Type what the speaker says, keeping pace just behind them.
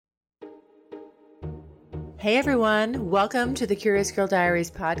Hey everyone, welcome to the Curious Girl Diaries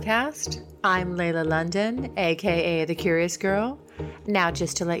podcast. I'm Layla London, aka The Curious Girl. Now,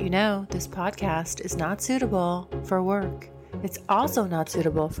 just to let you know, this podcast is not suitable for work. It's also not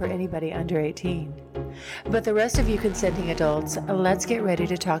suitable for anybody under 18. But the rest of you consenting adults, let's get ready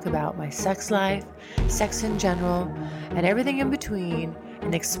to talk about my sex life, sex in general, and everything in between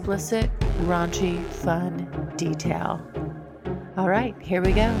in explicit, raunchy, fun detail. All right, here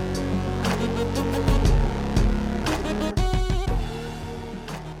we go.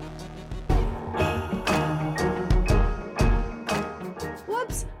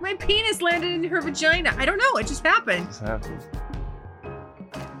 My penis landed in her vagina. I don't know. It just happened. It's happened.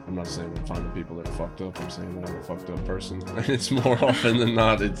 I'm not saying I'm finding people that are fucked up. I'm saying that I'm a fucked up person. And it's more often than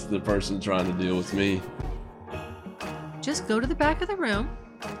not, it's the person trying to deal with me. Just go to the back of the room.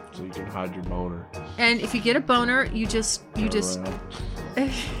 So you can hide your boner. And if you get a boner, you just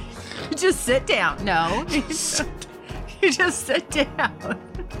sit down. No. You just sit down.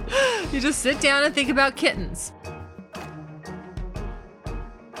 You just sit down and think about kittens.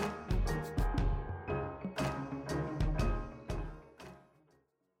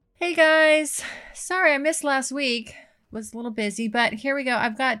 Hey guys, sorry I missed last week. Was a little busy, but here we go.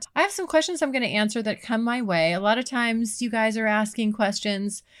 I have some questions I'm going to answer that come my way. A lot of times you guys are asking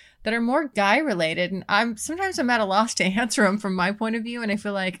questions that are more guy related, and I'm at a loss to answer them from my point of view, and I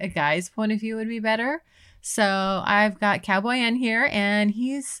feel like a guy's point of view would be better. So I've got Cowboy in here, and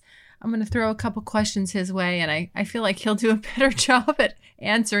I'm going to throw a couple questions his way, and I feel like he'll do a better job at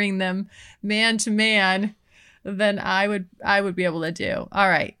answering them man to man than I would be able to do. All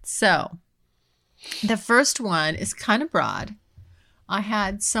right. So the first one is kind of broad. I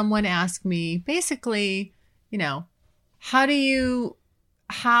had someone ask me basically,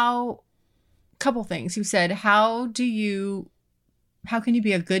 couple things. Who said, how can you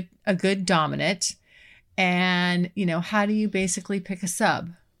be a good dominant? And, how do you basically pick a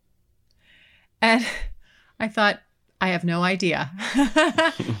sub? And I thought, I have no idea.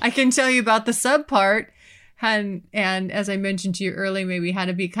 I can tell you about the sub part. And as I mentioned to you earlier, maybe how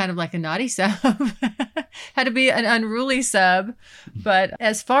to be kind of like a naughty sub, how to be an unruly sub. But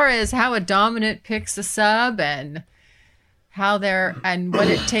as far as how a dominant picks a sub and and what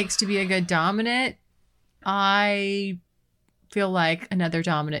it takes to be a good dominant, I feel like another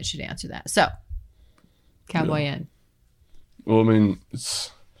dominant should answer that. So, Cowboy in. Well, I mean, it's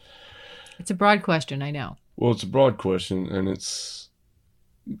a broad question, I know. Well, it's a broad question, and it's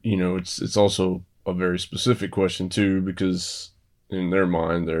also a very specific question too, because in their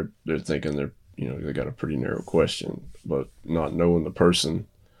mind they're thinking they got a pretty narrow question, but not knowing the person.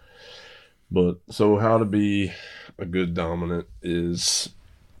 But so how to be a good dominant is,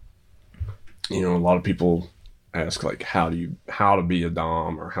 a lot of people ask like how to be a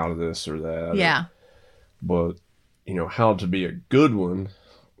dom or how to this or that. Yeah. But how to be a good one,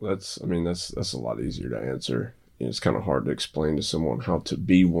 that's a lot easier to answer. It's kind of hard to explain to someone how to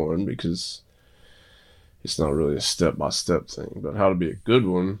be one because it's not really a step-by-step thing, but how to be a good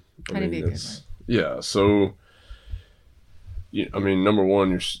one. Yeah. So, number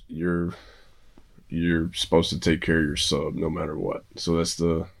one, you're supposed to take care of your sub no matter what. So that's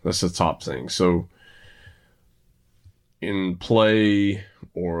the top thing. So in play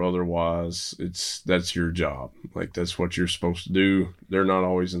or otherwise, that's your job. Like that's what you're supposed to do. They're not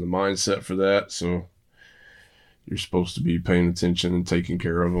always in the mindset for that. So you're supposed to be paying attention and taking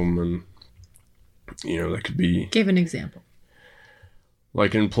care of them. And that could be... Give an example.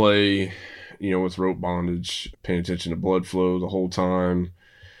 Like in play, with rope bondage, paying attention to blood flow the whole time,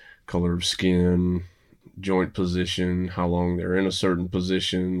 color of skin, joint position, how long they're in a certain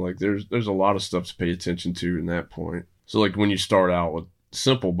position. Like there's a lot of stuff to pay attention to in that point. So like when you start out with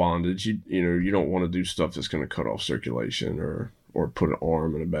simple bondage, you don't want to do stuff that's going to cut off circulation or put an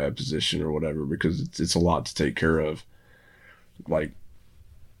arm in a bad position or whatever, because it's a lot to take care of. Like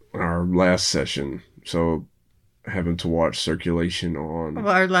our last session, so having to watch circulation on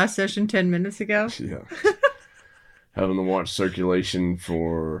our last session 10 minutes ago. Yeah. Having to watch circulation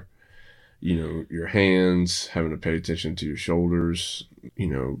for your hands, having to pay attention to your shoulders,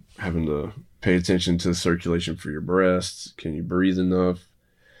 having to pay attention to the circulation for your breasts. Can you breathe enough?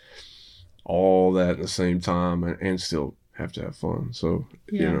 All that at the same time, and still have to have fun. So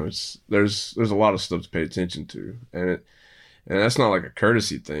yeah. There's a lot of stuff to pay attention to, and that's not like a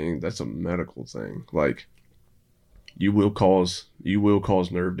courtesy thing. That's a medical thing. Like you will cause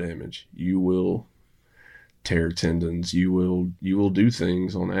nerve damage. You will tear tendons. You will do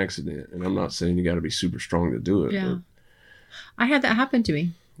things on accident. And I'm not saying you got to be super strong to do it. Yeah. I had that happen to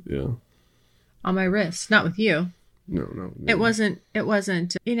me. Yeah. On my wrist. Not with you. No. It wasn't,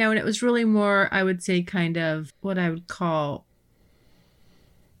 and it was really more, I would say, kind of what I would call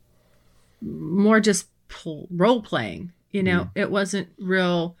more just role playing. It wasn't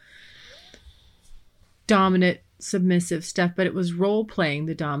real dominant submissive stuff, but it was role playing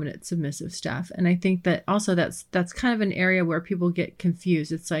the dominant submissive stuff. And I think that also that's kind of an area where people get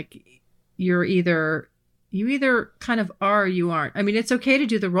confused. It's like you either kind of are or you aren't. I mean, it's okay to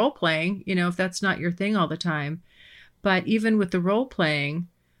do the role playing, if that's not your thing all the time. But even with the role playing,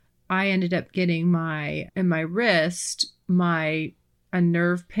 I ended up getting my wrist, a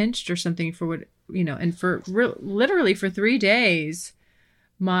nerve pinched or something for what, and for literally for 3 days,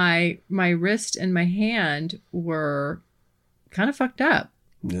 my wrist and my hand were kind of fucked up.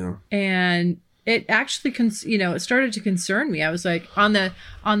 Yeah. And it actually, it started to concern me. I was like, on the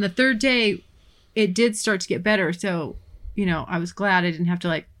 3rd day, it did start to get better. So, I was glad I didn't have to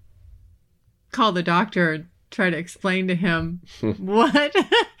like call the doctor and try to explain to him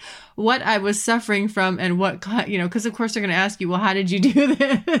what I was suffering from and what, because of course they're going to ask you, well, how did you do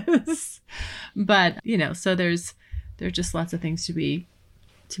this? But, so there's just lots of things to be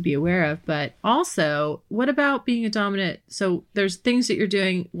aware of. But also, what about being a dominant? So there's things that you're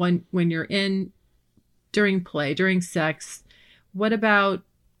doing when you're during play, during sex. What about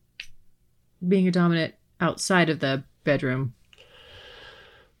being a dominant outside of the bedroom?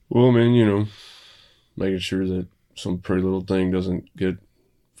 Well, I mean, making sure that some pretty little thing doesn't get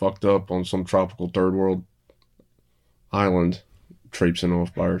fucked up on some tropical third world island, traipsing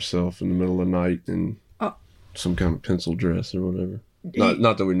off by herself in the middle of the night in some kind of pencil dress or whatever.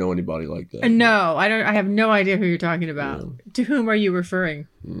 Not that we know anybody like that. No, I don't. I have no idea who you're talking about. Yeah. To whom are you referring?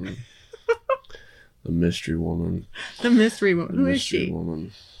 The mystery woman. The mystery woman. Who is she?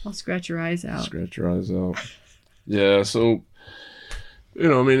 Woman. I'll scratch your eyes out. Scratch your eyes out. Yeah. So,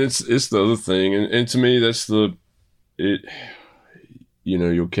 I mean, it's the other thing, and to me, that's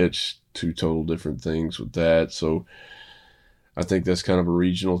you'll catch two total different things with that. So, I think that's kind of a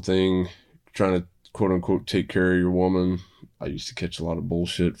regional thing. Trying to quote unquote take care of your woman. I used to catch a lot of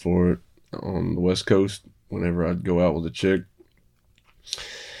bullshit for it on the West Coast. Whenever I'd go out with a chick,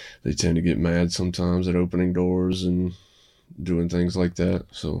 they tend to get mad sometimes at opening doors and doing things like that.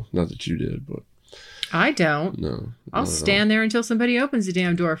 So, not that you did, but I don't. No. I'll stand there until somebody opens the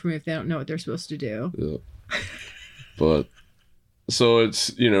damn door for me if they don't know what they're supposed to do. Yeah. But, so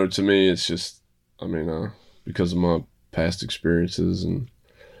it's, to me, it's just, I mean, because of my past experiences and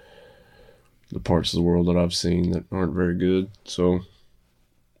the parts of the world that I've seen that aren't very good. So,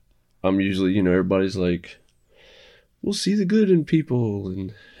 I'm usually, everybody's like, we'll see the good in people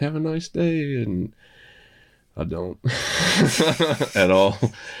and have a nice day. And I don't at all.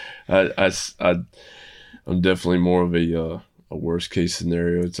 I'm definitely more of a worst case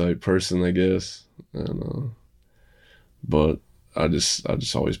scenario type person, I guess. And, but I just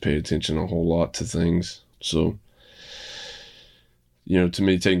always pay attention a whole lot to things. So, to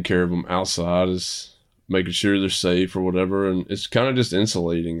me, taking care of them outside is making sure they're safe or whatever. And it's kind of just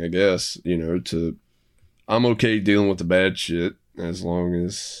insulating, I guess, I'm okay dealing with the bad shit as long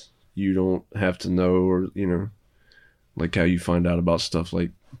as you don't have to know or, like how you find out about stuff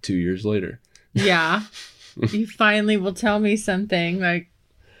like 2 years later. Yeah. You finally will tell me something like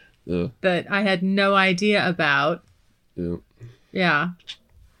that I had no idea about. Yeah. Yeah.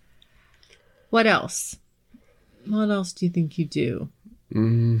 What else? What else do you think you do?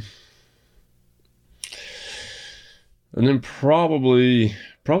 And then probably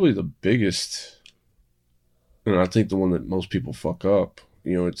the biggest, and I think the one that most people fuck up,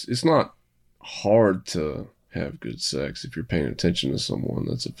 it's not hard to have good sex if you're paying attention to someone.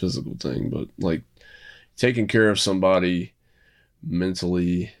 That's a physical thing, but like taking care of somebody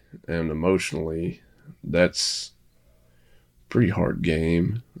mentally and emotionally, that's pretty hard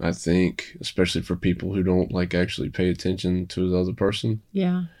game, I think, especially for people who don't like actually pay attention to the other person.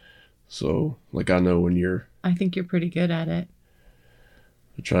 Yeah. So, like, I know when I think you're pretty good at it.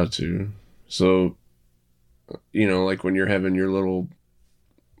 I try to. So, like when you're having your little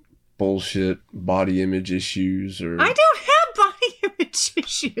bullshit body image issues or... I don't have body image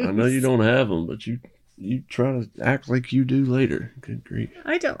issues. I know you don't have them, but you try to act like you do later. Good grief.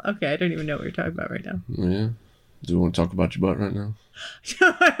 I don't even know what you're talking about right now. Yeah. Do you want to talk about your butt right now?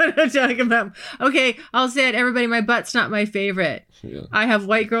 I'm not talking about... Okay, I'll say it. Everybody, my butt's not my favorite. Yeah. I have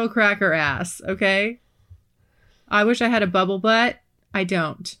white girl cracker ass, okay? I wish I had a bubble butt. I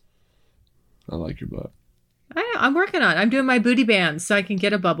don't. I like your butt. I'm working on it. I'm doing my booty bands so I can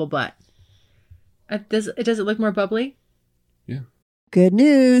get a bubble butt. Does it look more bubbly? Yeah. Good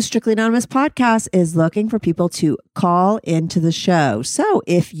news. Strictly Anonymous Podcast is looking for people to call into the show. So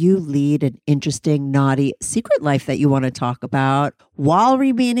if you lead an interesting, naughty secret life that you want to talk about while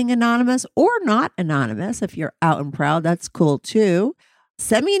remaining anonymous or not anonymous, if you're out and proud, that's cool too.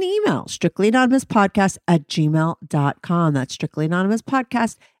 Send me an email, strictlyanonymouspodcast@gmail.com. That's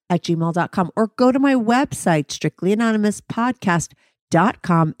strictlyanonymouspodcast@gmail.com. Or go to my website,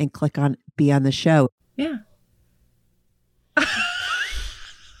 strictlyanonymouspodcast.com, and click on Be on the Show. Yeah.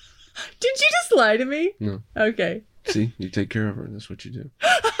 Did you just lie to me? No. Okay. See, you take care of her. That's what you do.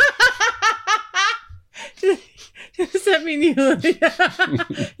 Does that mean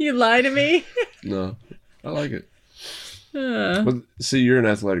you lie to me? No, I like it. But see, you're an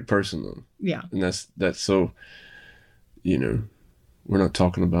athletic person though. Yeah. And that's so, we're not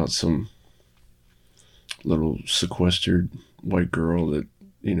talking about some little sequestered white girl that,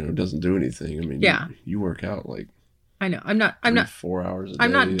 doesn't do anything. I mean, yeah. You work out like, I know. I'm not 4 hours a day.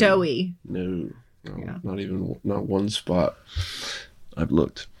 I'm not doughy. No, Yeah. not one spot. I've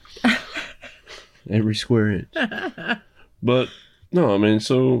looked. Every square inch. But no, I mean,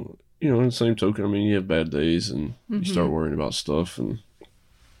 so, in the same token, I mean, you have bad days and you start worrying about stuff and,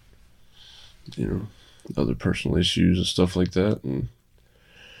 other personal issues and stuff like that. And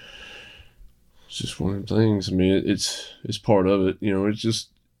it's just one of them things. I mean, it's part of it. It's just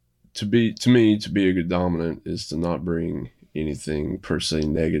to be a good dominant is to not bring anything per se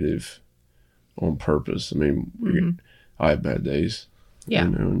negative on purpose. I mean, I have bad days. Yeah.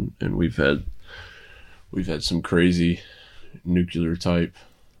 And we've had some crazy nuclear type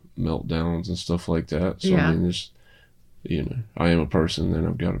meltdowns and stuff like that. So yeah. I mean, there's, I am a person and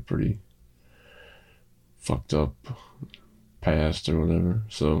I've got a pretty fucked up past or whatever.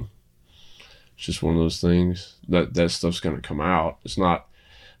 So it's just one of those things that stuff's gonna come out. It's not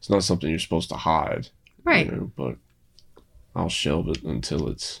something you're supposed to hide. Right. But I'll shelve it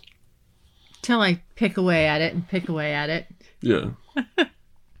until I pick away at it and pick away at it. Yeah.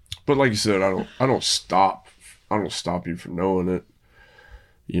 But like you said, I don't stop you from knowing it.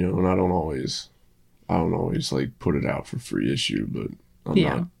 And I don't always like put it out for free issue, but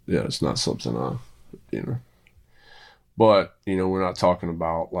it's not something but we're not talking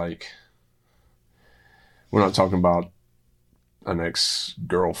about an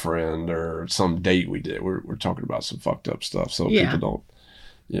ex-girlfriend or some date we did. We're talking about some fucked up stuff. So people don't.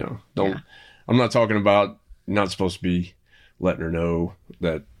 I'm not talking about not supposed to be letting her know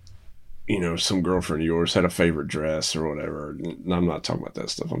that, some girlfriend of yours had a favorite dress or whatever. I'm not talking about that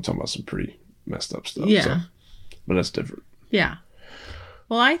stuff. I'm talking about some pretty messed up stuff. Yeah. So, but that's different. Yeah.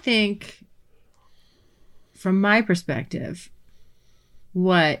 Well, I think from my perspective,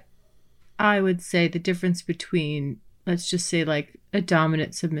 what I would say the difference between, let's just say like a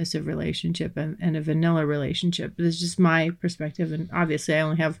dominant submissive relationship and a vanilla relationship, this is just my perspective. And obviously I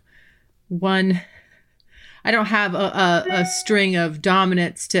only have one, I don't have a string of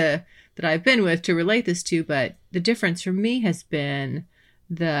dominants that I've been with to relate this to, but the difference for me has been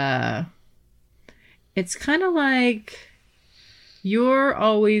it's kind of like you're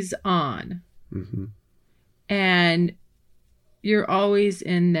always on and you're always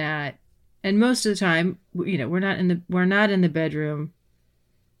in that. And most of the time, we're not in the bedroom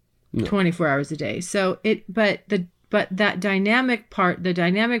 24 hours a day. So but that dynamic part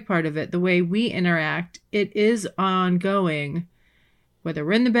of it, the way we interact, it is ongoing, whether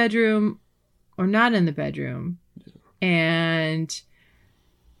we're in the bedroom or not in the bedroom. Yeah. And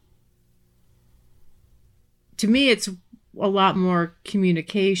to me, it's a lot more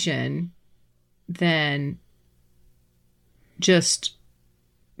communication than just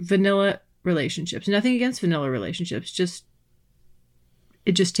vanilla relationships. Nothing against vanilla relationships.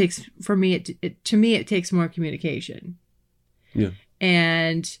 It just takes, for me, it takes more communication. Yeah.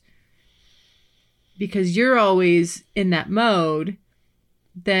 And because you're always in that mode,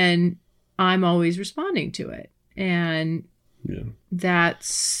 then I'm always responding to it. And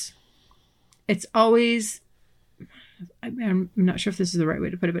it's always, I'm not sure if this is the right way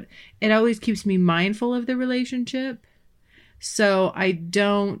to put it, but it always keeps me mindful of the relationship. So I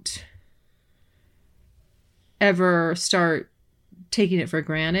don't ever start taking it for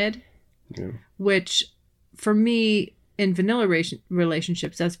granted, which for me in vanilla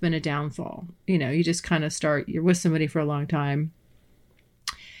relationships, that's been a downfall. You just kind of you're with somebody for a long time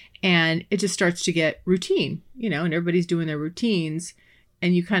and it just starts to get routine, and everybody's doing their routines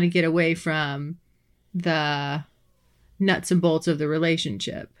and you kind of get away from the nuts and bolts of the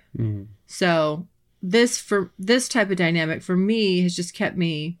relationship. Mm-hmm. So this type of dynamic for me has just kept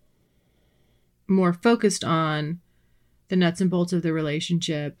me more focused on the nuts and bolts of the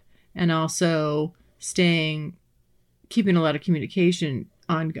relationship and also staying keeping a lot of communication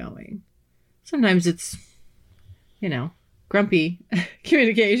ongoing. Sometimes it's, grumpy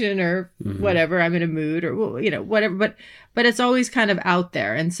communication or whatever. I'm in a mood or, whatever. But it's always kind of out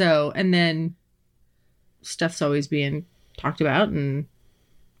there. And then stuff's always being talked about. And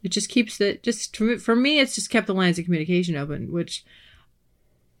it just keeps for me, it's just kept the lines of communication open, which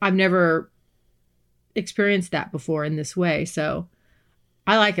I've never experienced that before in this way. So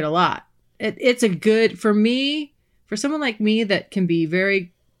I like it a lot. It's a good, for me, for someone like me that can be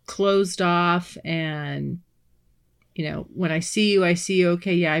very closed off and, when I see you,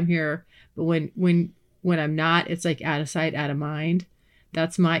 okay, yeah, I'm here. But when I'm not, it's like out of sight, out of mind.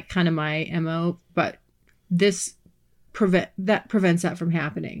 That's my MO. But this prevents that from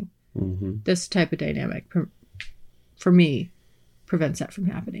happening. Mm-hmm. This type of dynamic for me prevents that from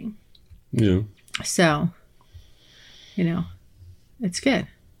happening. Yeah. So, it's good.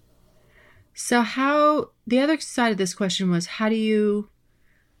 So the other side of this question was, how do you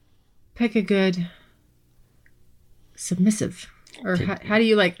pick a good submissive? Or how do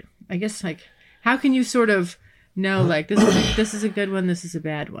you how can you sort of know, this is a good one, this is a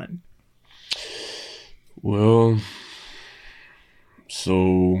bad one? Well,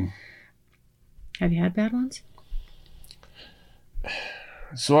 so... Have you had bad ones?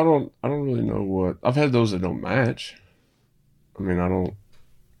 So I don't really know what... I've had those that don't match. I mean, I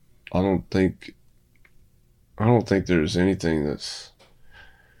don't think there's anything that's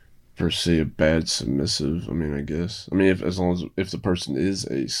per se a bad submissive. I mean, I guess. I mean, if the person is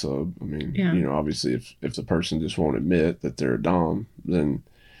a sub, I mean, obviously if the person just won't admit that they're a dom, then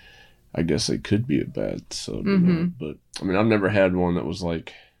I guess they could be a bad sub. Mm-hmm. But I mean, I've never had one that was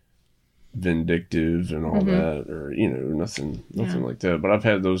like vindictive and all that, or nothing like that. But I've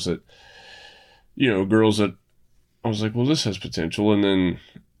had those that, girls that I was like, well, this has potential, and then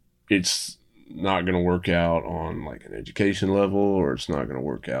it's not going to work out on like an education level, or it's not going to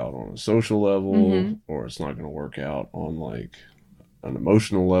work out on a social level, or it's not going to work out on like an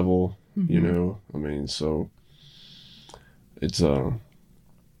emotional level, I mean, so it's not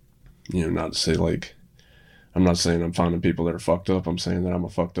to say like, I'm not saying I'm finding people that are fucked up. I'm saying that I'm a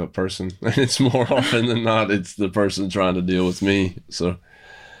fucked up person. And it's more often than not, it's the person trying to deal with me. So,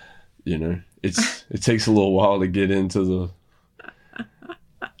 it takes a little while to get into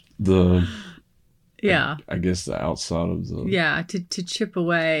the yeah, I guess the outside of the to chip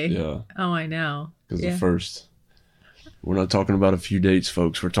away. Yeah. Oh, I know. Because the first, we're not talking about a few dates,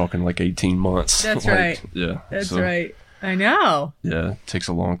 folks. We're talking like 18 months. That's right. Yeah. That's right. I know. Yeah, it takes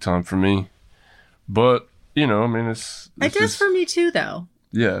a long time for me, but I mean, it does for me too, though.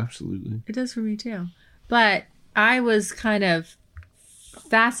 Yeah, absolutely. It does for me too. But I was kind of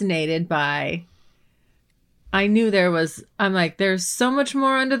fascinated by. I knew I'm like, there's so much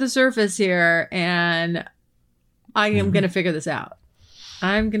more under the surface here, and I am going to figure this out.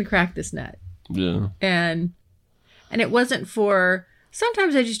 I'm going to crack this nut. Yeah. And it wasn't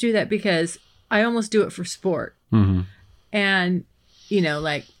sometimes I just do that because I almost do it for sport. Mm-hmm. And,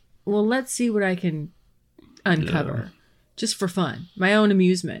 well, let's see what I can uncover just for fun, my own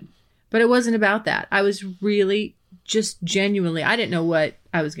amusement. But it wasn't about that. I was really just genuinely, I didn't know what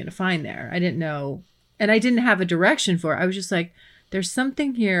I was going to find there. I didn't know. And I didn't have a direction for it. I was just like, there's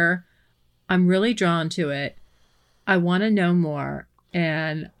something here. I'm really drawn to it. I want to know more.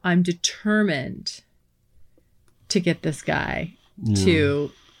 And I'm determined to get this guy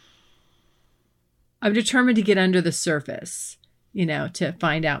I'm determined to get under the surface, to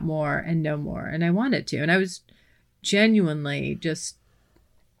find out more and know more. And I wanted to. And I was genuinely just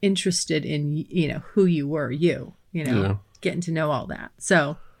interested in, who you were, getting to know all that.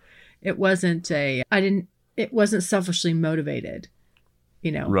 So it wasn't it wasn't selfishly motivated,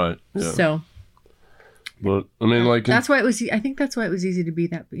 Right. Yeah. So, but I mean, like, I think that's why it was easy to be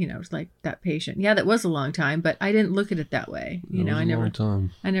that, like that patient. Yeah, that was a long time, but I didn't look at it that way. I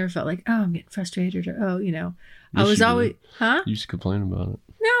never felt like, oh, I'm getting frustrated or, Yes, I was always, You used to complain about it.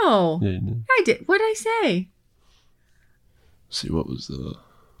 No. Yeah, you did. I did. What'd I say? See, what was the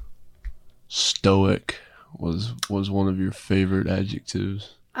stoic was one of your favorite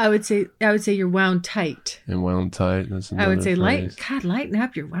adjectives. I would say you're wound tight. And wound tight. That's I would say phrase. lighten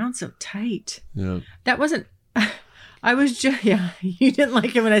up. You're wound so tight. Yeah. That wasn't. I was just You didn't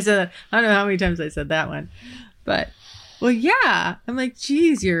like it when I said that. I don't know how many times I said that one, but well, yeah. I'm like,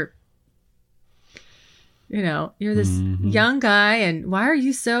 geez, you're this young guy, and why are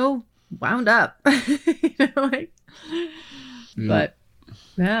you so wound up? But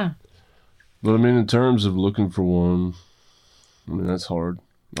yeah. But I mean, in terms of looking for one, I mean, that's hard.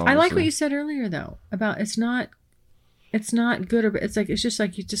 Obviously. I like what you said earlier, though, about it's not it's not good or it's like it's just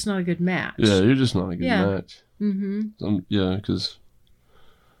like you're just not a good match. Yeah, you're just not a good Yeah. match. Mm-hmm. Because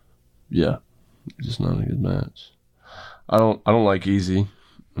you're just not a good match. I don't like easy.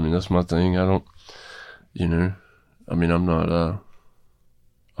 I mean, that's my thing. I don't, I mean, I'm not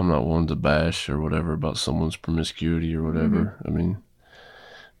one to bash or whatever about someone's promiscuity or whatever. I mean,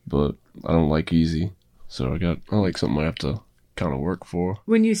 but I don't like easy. So I like something I have to kind of work for.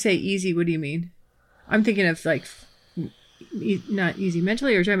 When you say easy, what do you mean? I'm thinking of like not easy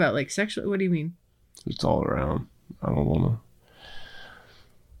mentally, or you're talking about like sexually. What do you mean? It's all around. I don't want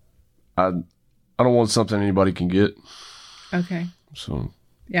to. I don't want something anybody can get. Okay. So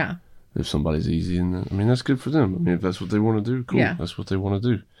yeah, if somebody's easy, and I mean that's good for them. I mean if that's what they want to do, cool. Yeah. That's what they want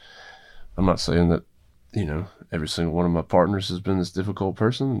to do. I'm not saying that every single one of my partners has been this difficult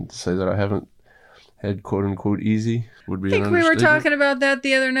person. And to say that I haven't had quote unquote easy would be. I think we were talking about that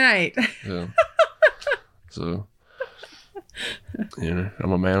the other night. Yeah. So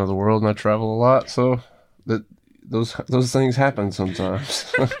I'm a man of the world and I travel a lot, so that those things happen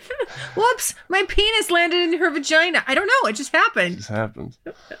sometimes. Whoops! My penis landed in her vagina. I don't know. It just happened. It just happens.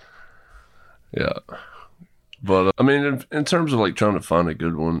 Yeah. But, I mean, in terms of, like, trying to find a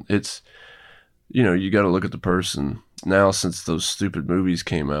good one, it's, you got to look at the person. Now, since those stupid movies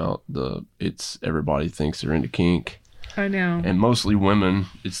came out, everybody thinks they're into kink. I know. And mostly women.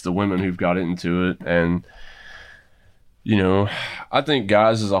 It's the women who've got into it. And, I think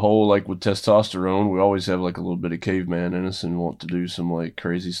guys as a whole, like with testosterone, we always have like a little bit of caveman in us and want to do some like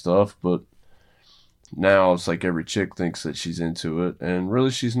crazy stuff. But now it's like every chick thinks that she's into it, and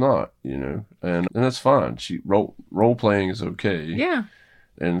really she's not, and that's fine. Role playing is okay. Yeah.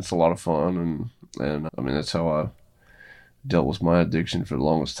 And it's a lot of fun, and I mean that's how I dealt with my addiction for the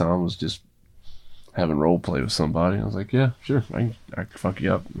longest time, was just having role play with somebody. I was like, yeah, sure, I can fuck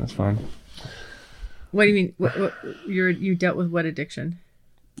you up. That's fine. What do you mean? What you dealt with what addiction?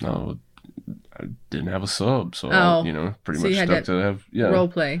 No, I didn't have a sub, so pretty so much you had stuck to have role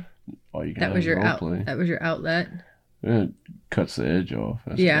play. All you can That have was is your role play. That was your outlet. It cuts the edge off.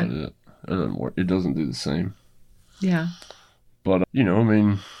 That's Yeah. about it. It doesn't work. It doesn't do the same. Yeah. But I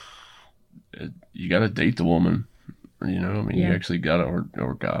mean, you got to date the woman. I mean, Yeah. you actually got to,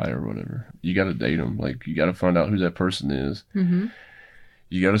 or guy or whatever. You got to date them. Like, you got to find out who that person is. Mm-hmm.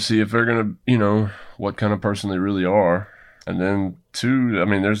 You got to see if they're gonna, what kind of person they really are. And then two, I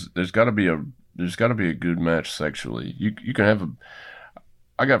mean, there's got to be a good match sexually. You can have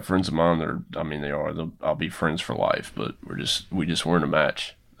I got friends of mine that are, I mean, I'll be friends for life, but we just weren't a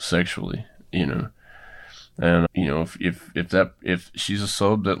match sexually, And if she's a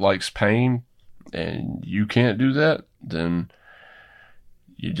sub that likes pain and you can't do that, then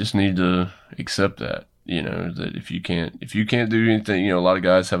you just need to accept that. That if you can't do anything, a lot of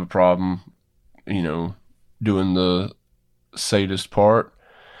guys have a problem, doing the sadist part.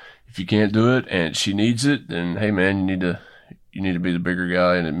 If you can't do it and she needs it, then hey man, you need to be the bigger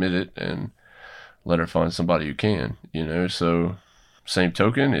guy and admit it and let her find somebody who can, So same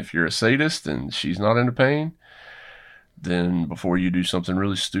token, if you're a sadist and she's not into pain, then before you do something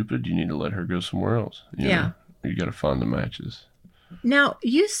really stupid, you need to let her go somewhere else. Yeah. You got to find the matches. Now,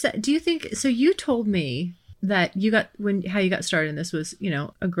 you said, do you think, so you told me that how you got started in this was,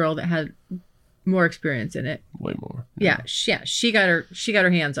 a girl that had more experience in it. Way more. Yeah. She got her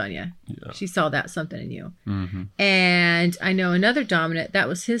hands on you. Yeah. She saw that something in you. Mm-hmm. And I know another dominant, that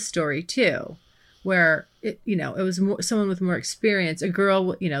was his story too, where it was someone with more experience, a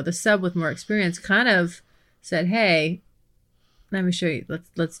girl, the sub with more experience kind of said, hey, let me show you,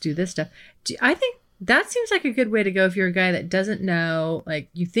 let's do this stuff. I think that seems like a good way to go if you're a guy that doesn't know, like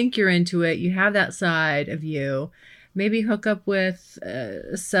you think you're into it, you have that side of you, maybe hook up with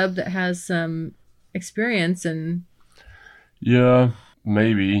a sub that has some experience and... Yeah,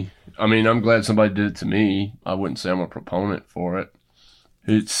 maybe. I mean, I'm glad somebody did it to me. I wouldn't say I'm a proponent for it.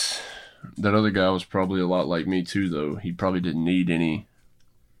 That other guy was probably a lot like me too, though. He probably didn't need any,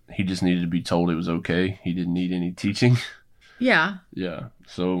 he just needed to be told it was okay. He didn't need any teaching. Yeah. Yeah.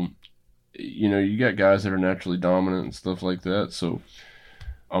 So, you got guys that are naturally dominant and stuff like that. So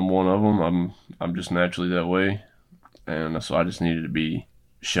I'm one of them. I'm just naturally that way. And so I just needed to be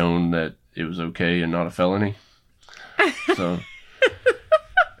shown that it was okay and not a felony. So,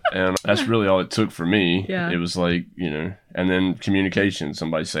 and that's really all it took for me. Yeah. It was like, and then communication,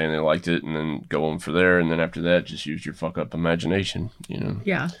 somebody saying they liked it and then go on for there. And then after that, just use your fuck up imagination,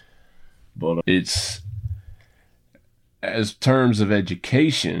 Yeah. But it's, as terms of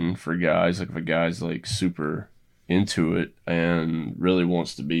education for guys, like if a guy's like super into it and really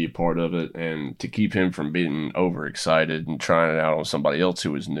wants to be a part of it, and to keep him from being overexcited and trying it out on somebody else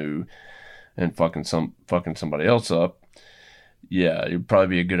who is new and fucking somebody else up, yeah, it'd probably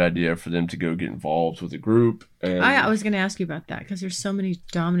be a good idea for them to go get involved with a group. And I was going to ask you about that because there's so many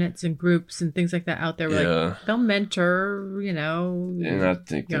dominants and groups and things like that out there. Where, yeah, like, they'll mentor, and I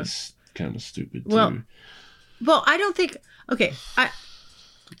think Yeah. that's kind of stupid Well, too. Well, I don't think. Okay,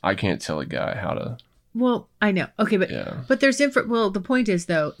 I can't tell a guy how to. well, I know. Okay, but Yeah, there's Well, the point is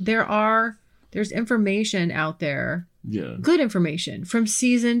though, there's information out there, yeah, good information from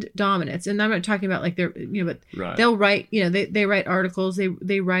seasoned dominants, and I'm not talking about like they're but right. they'll write they write articles,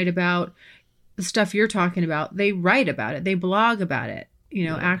 they write about the stuff you're talking about, they write about it, they blog about it,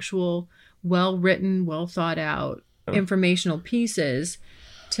 Yeah. actual well written, well thought out Yeah. informational pieces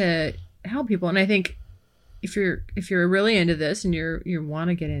to help people. And I think if you're really into this and you want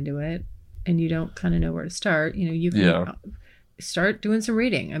to get into it and you don't kind of know where to start, you can Yeah. start doing some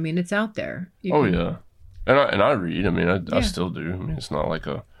reading. I mean, it's out there. Oh yeah, and I read. I mean, I Yeah. still do. I mean, it's not like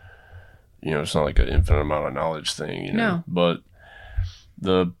it's not like an infinite amount of knowledge thing, No. But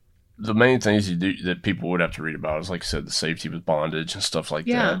the main things you do that people would have to read about is, like I said, the safety with bondage and stuff like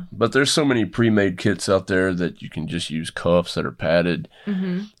Yeah. that. But there's so many pre-made kits out there that you can just use cuffs that are padded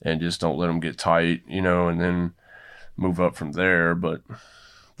Mm-hmm. and just don't let them get tight, and then move up from there. But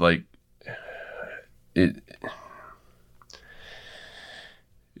like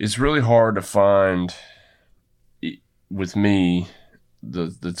it's really hard to find with me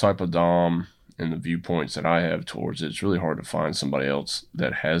the type of dom and the viewpoints that I have towards it. It's really hard to find somebody else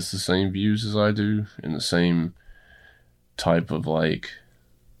that has the same views as I do and the same type of like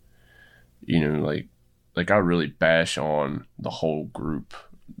I really bash on the whole group,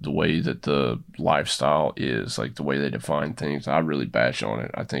 the way that the lifestyle is, like the way they define things. I really bash on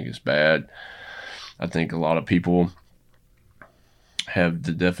it. I think it's bad. I think a lot of people have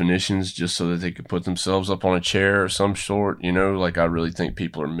the definitions just so that they can put themselves up on a chair or some sort, like I really think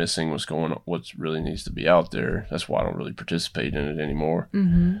people are missing what's really needs to be out there. That's why I don't really participate in it anymore.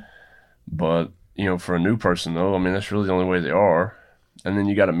 Mm-hmm. But, for a new person though, I mean, that's really the only way they are. And then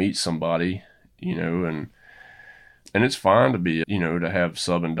you got to meet somebody, and it's fine to be, to have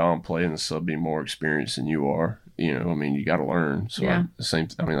sub and dom play and the sub be more experienced than you are, I mean, you got to learn. So Yeah.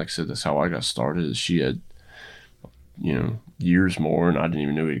 like I said, that's how I got started. Is she had, years more, and I didn't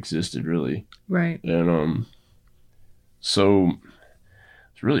even know it existed really. Right. And so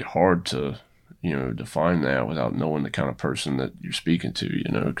it's really hard to define that without knowing the kind of person that you're speaking to,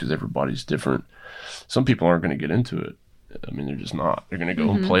 because everybody's different. Some people aren't going to get into it. I mean, they're just not. They're going to go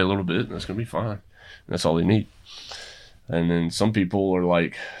and play a little bit, and that's going to be fine. And that's all they need. And then some people are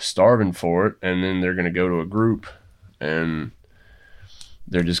like starving for it, and then they're going to go to a group and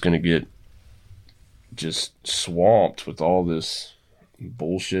they're just going to get just swamped with all this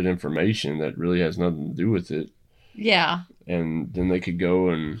bullshit information that really has nothing to do with it. Yeah. And then they could go,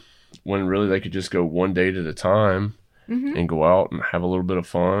 and when really they could just go one date at a time Mm-hmm. and go out and have a little bit of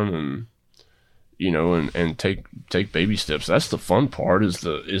fun and and take baby steps. That's the fun part, is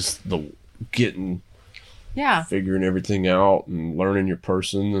the getting, Yeah. figuring everything out and learning your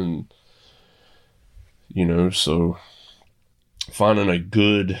person. And so finding a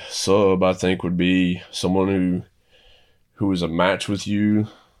good sub, I think, would be someone who is a match with you.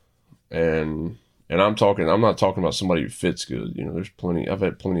 And I'm not talking about somebody who fits good. I've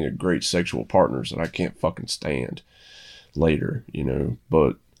had plenty of great sexual partners that I can't fucking stand later,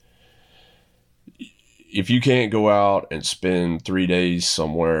 but if you can't go out and spend 3 days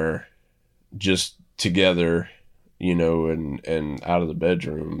somewhere just together, and out of the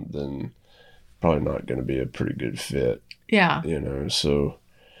bedroom, then probably not going to be a pretty good fit, Yeah. so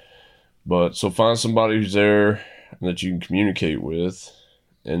find somebody who's there that you can communicate with.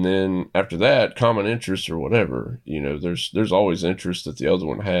 And then after that, common interest or whatever, there's always interest that the other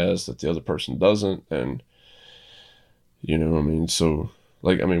one has that the other person doesn't. And,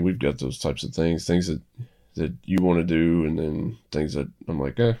 we've got those types of things that you want to do, and then things that I'm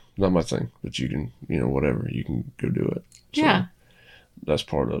like, not my thing, but you can, whatever, you can go do it. So Yeah. that's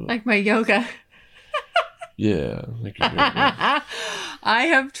part of it. Like my yoga. Yeah. I think you're doing it. I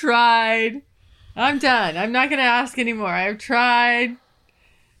have tried. I'm done. I'm not going to ask anymore. I've tried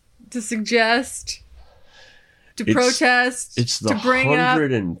to suggest, to protest, It's the to bring up.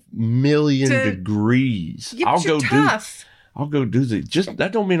 100,000,000 to- degrees. Yeah, but you're tough. I'll go do just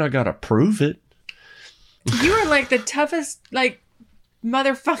that don't mean I gotta prove it. You are like the toughest, like,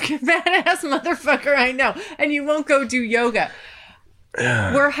 motherfucker, badass motherfucker I know. And you won't go do yoga.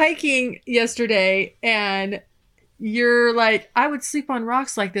 We're hiking yesterday, and you're like, I would sleep on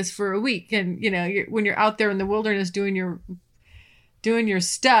rocks like this for a week. And, when you're out there in the wilderness doing your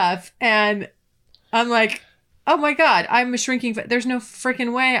stuff. And I'm like, oh my God, I'm a shrinking. There's no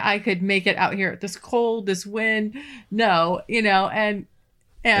freaking way I could make it out here. This cold, this wind. No, and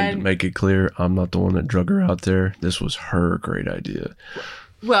to make it clear, I'm not the one that drug her out there. This was her great idea.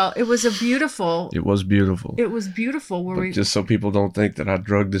 well, it was beautiful. It was beautiful. It was beautiful. But just so people don't think that I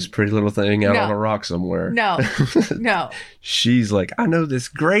drugged this pretty little thing out on a rock somewhere. No, no. She's like, I know this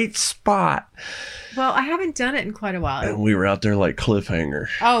great spot. Well, I haven't done it in quite a while. And we were out there like cliffhanger.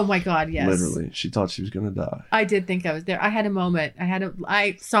 Oh my God, yes. Literally. She thought she was going to die. I did think I was there. I had a moment.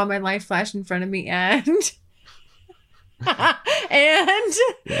 I saw my life flash in front of me and I'll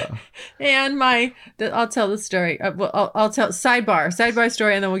tell the story. I'll tell sidebar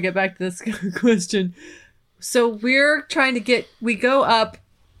story, and then we'll get back to this question. So we go up.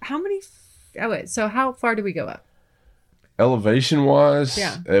 So how far do we go up? Elevation wise,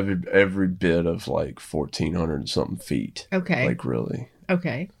 yeah, every bit of like 1,400 and something feet. Okay. Like really.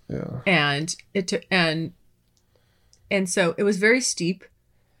 Okay. Yeah. And so it was very steep.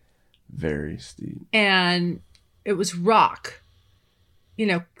 Very steep. And it was rock,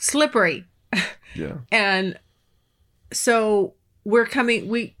 slippery. Yeah. And so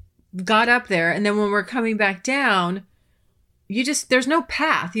we got up there, and then when we're coming back down, there's no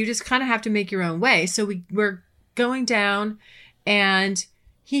path. You just kind of have to make your own way. So we're going down, and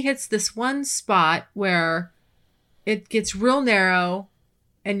he hits this one spot where it gets real narrow,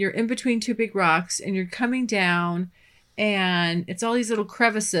 and you're in between two big rocks, and you're coming down, and it's all these little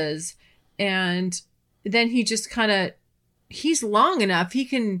crevices, and then he just he's long enough, he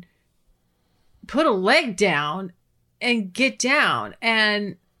can put a leg down and get down.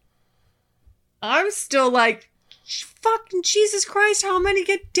 And I'm still like, fucking Jesus Christ, how am I going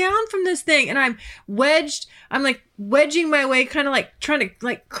to get down from this thing? And I'm like wedging my way, kind of like trying to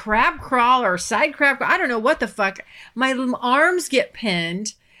like crab crawl or side crab crawl. I don't know what the fuck. My arms get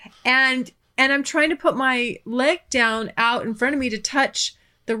pinned, and I'm trying to put my leg down out in front of me to touch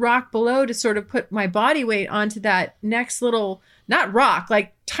the rock below, to sort of put my body weight onto that next little, not rock,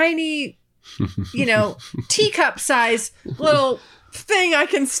 like tiny, teacup size little thing I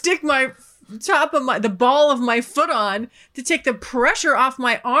can stick my top of the ball of my foot on to take the pressure off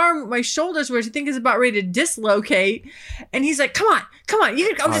my arm, my shoulders, which I think is about ready to dislocate. And he's like, come on, you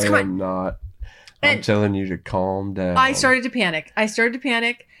can go, just come on. Not. I'm telling you to calm down. I started to panic.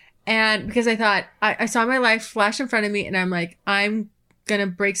 And because I thought, I saw my life flash in front of me, and I'm like, I'm going to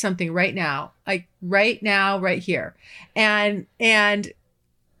break something right now. Like right now, right here. And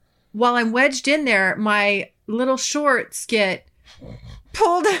while I'm wedged in there, my little shorts get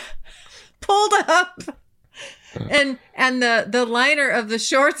pulled up, and the liner of the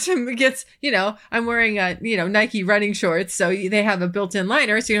shorts gets, I'm wearing Nike running shorts, so they have a built-in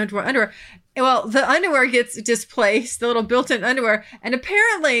liner, so you don't have to wear underwear. Well, the underwear gets displaced, the little built-in underwear, and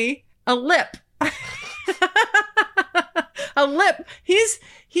apparently a lip. A lip. He's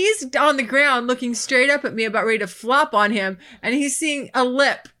on the ground looking straight up at me, about ready to flop on him, and he's seeing a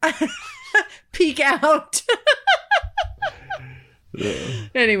lip peek out. Yeah.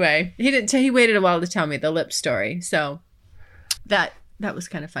 Anyway, he waited a while to tell me the lip story, so that was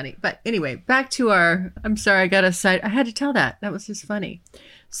kind of funny. But anyway, back to I'm sorry, I had to tell that was just funny.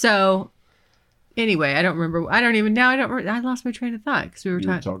 So anyway, I lost my train of thought, because we were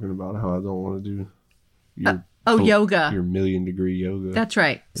talking about how I don't want to do yoga, your 1,000,000-degree yoga. That's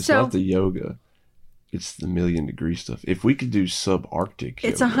right. It's not the yoga, it's the 1,000,000-degree stuff. If we could do subarctic yoga,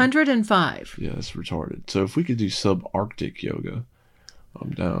 it's 105. Yeah, it's retarded. So if we could do subarctic yoga,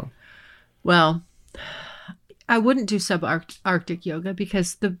 I'm down. Well, I wouldn't do subarctic yoga,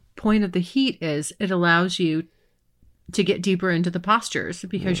 because the point of the heat is it allows you to get deeper into the postures,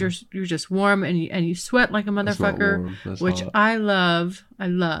 because you're just warm, and you sweat like a motherfucker, which hot. I love. I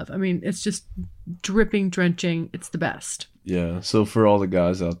mean, it's just dripping, drenching. It's the best. Yeah. So for all the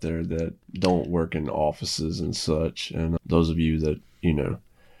guys out there that don't work in offices and such, and those of you that,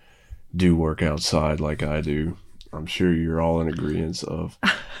 do work outside like I do, I'm sure you're all in agreement of,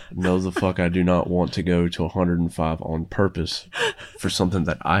 no, the fuck, I do not want to go to 105 on purpose for something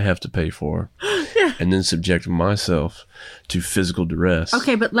that I have to pay for, and then subject myself to physical duress.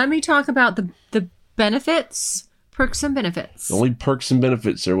 Okay, but let me talk about the benefits, perks and benefits. The only perks and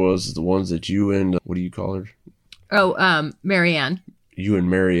benefits there was the ones that you and, what do you call her? Oh, Marianne. You and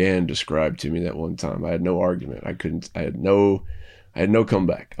Marianne described to me that one time. I had no argument. I had no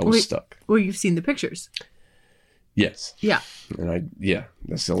comeback. I was stuck. Well, you've seen the pictures. Yes. Yeah. And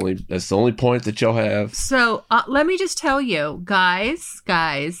that's the only point that y'all have. So let me just tell you, guys,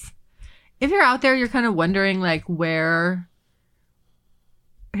 if you're out there, you're kind of wondering, like,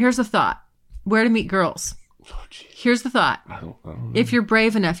 here's a thought, where to meet girls. Oh, geez. Here's the thought. I don't know. If you're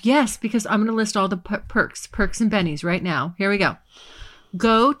brave enough, yes, because I'm going to list all the perks and bennies right now. Here we go.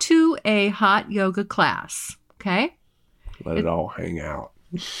 Go to a hot yoga class, okay? Let it all hang out.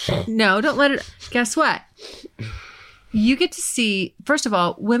 No, don't let it. Guess what? You get to see, first of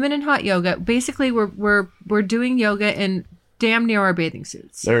all, women in hot yoga. Basically, we're doing yoga in damn near our bathing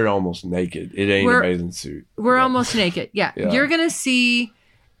suits. They're almost naked. It ain't a bathing suit. We're almost naked. Yeah. You're going to see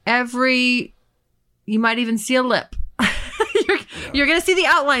you might even see a lip. You're going to see the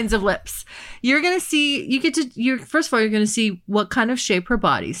outlines of lips. You're going to see, first of all, you're going to see what kind of shape her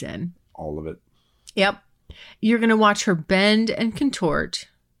body's in. All of it. Yep. You're going to watch her bend and contort.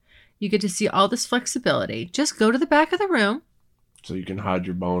 You get to see all this flexibility. Just go to the back of the room. So you can hide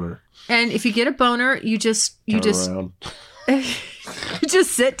your boner. And if you get a boner, you just around. you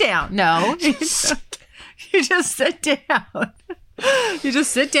just sit down. No. You just sit down. You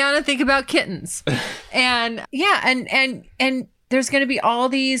just sit down and think about kittens. And yeah, and there's going to be all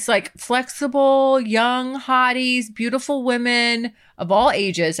these like flexible, young hotties, beautiful women of all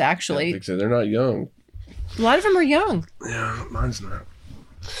ages, actually. I think so. They're not young. A lot of them are young. Yeah, mine's not.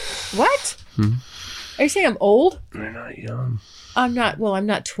 What? Are you saying I'm old? They're not young. I'm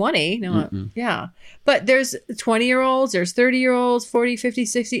not 20. No, yeah. But there's 20-year-olds, there's 30-year-olds, 40, 50,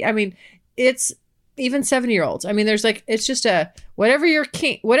 60. I mean, it's even 70-year-olds. I mean, there's like, it's just a, whatever you're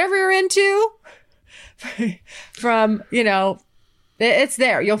into from, it's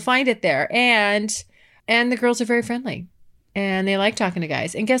there. You'll find it there. And the girls are very friendly and they like talking to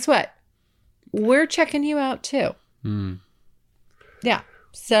guys. And guess what? We're checking you out too. Yeah.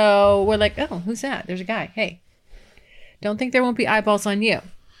 So we're like, oh, who's that? There's a guy. Hey, don't think there won't be eyeballs on you.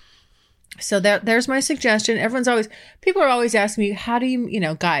 So there's my suggestion. People are always asking me, how do you,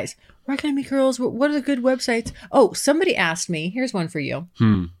 guys, where can I meet girls? What are the good websites? Oh, somebody asked me. Here's one for you.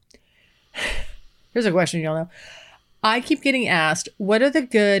 Here's a question you'll know. I keep getting asked, what are the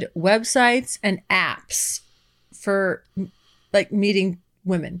good websites and apps for like meeting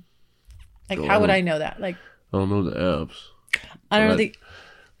women? Like, how would I know that? Like, I don't know the apps. I don't know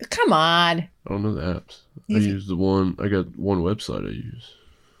come on. I don't know the apps. I got one website I use,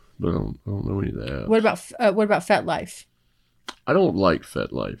 but I don't know any of the apps. What about FetLife? I don't like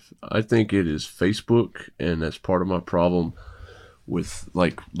FetLife. I think it is Facebook, and that's part of my problem with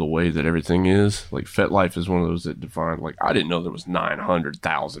like the way that everything is. Like FetLife is one of those that define, like, I didn't know there was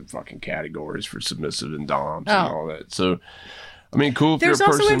 900,000 fucking categories for submissive and doms and all that. So, I mean, cool if there's you're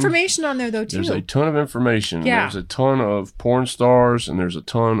a person. There's also information on there, though, too. There's a ton of information. Yeah. There's a ton of porn stars, and there's a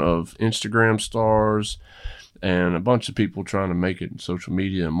ton of Instagram stars, and a bunch of people trying to make it in social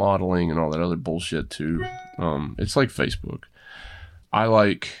media and modeling and all that other bullshit, too. It's like Facebook.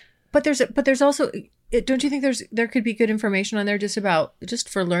 But there's also, don't you think there could be good information on there just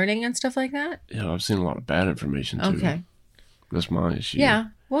for learning and stuff like that? Yeah, I've seen a lot of bad information, too. Okay. That's my issue. Yeah.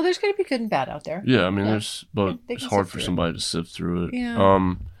 Well, there's going to be good and bad out there. Yeah, I mean, but it's hard for somebody to sift through it. Yeah.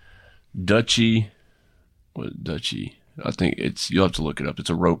 Dutchie. What Dutchie? I think you'll have to look it up. It's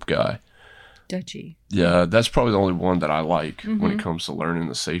a rope guy. Dutchie. Yeah, that's probably the only one that I like when it comes to learning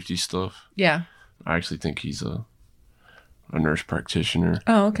the safety stuff. Yeah. I actually think he's a nurse practitioner.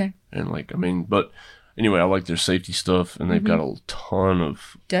 Oh, okay. And but anyway, I like their safety stuff, and they've got a ton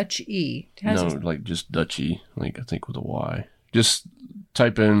of Dutchie. Just Dutchie, like I think with a Y. Just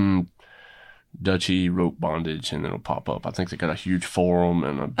type in Dutchie rope bondage, and it'll pop up. I think they got a huge forum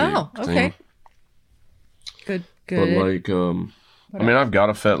and a big thing. Good. But I mean, I've got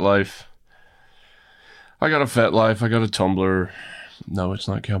a FetLife. I got a Tumblr. No, it's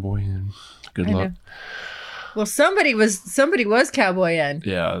not Cowboy Inn. Good luck. Well, somebody was Cowboy N.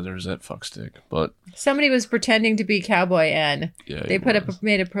 Yeah, there's that fuckstick. But somebody was pretending to be Cowboy N. Yeah, they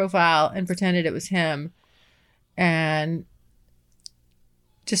made a profile and pretended it was him, and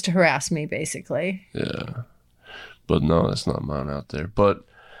just to harass me, basically. Yeah, but no, that's not mine out there. But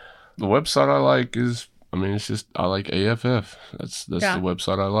the website I like I like AFF. That's the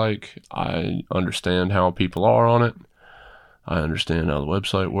website I like. I understand how people are on it. I understand how the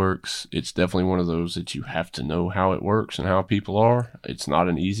website works. It's definitely one of those that you have to know how it works and how people are. It's not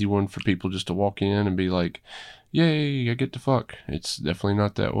an easy one for people just to walk in and be like, yay, I get to fuck. It's definitely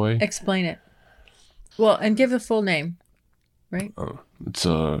not that way. Explain it. Well, and give the full name, right? It's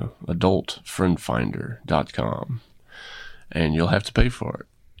adultfriendfinder.com. And you'll have to pay for it.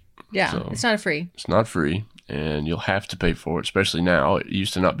 Yeah, so, it's not free. It's not free, and you'll have to pay for it, especially now. It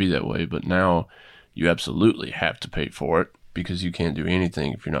used to not be that way, but now you absolutely have to pay for it because you can't do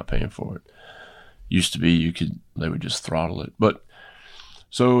anything if you're not paying for it. Used to be they would just throttle it. But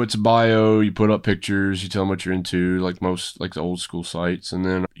So it's a bio, you put up pictures, you tell them what you're into, like the old school sites, and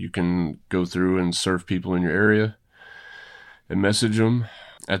then you can go through and surf people in your area and message them.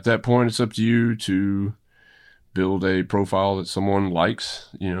 At that point, it's up to you to build a profile that someone likes,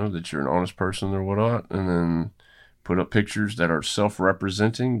 that you're an honest person or whatnot, and then put up pictures that are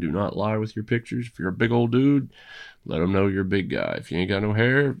self-representing. Do not lie with your pictures. If you're a big old dude, let them know you're a big guy. If you ain't got no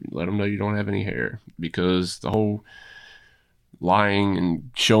hair, let them know you don't have any hair, because the whole lying and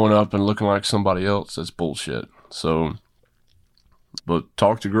showing up and looking like somebody else, that's bullshit. So, but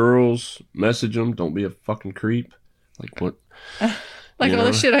talk to girls, message them, don't be a fucking creep. Like what? Like all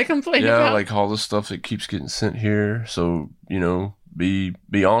the shit I complain about. Yeah, like all the stuff that keeps getting sent here. So, be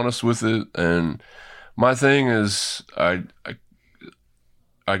honest with it. And my thing is, I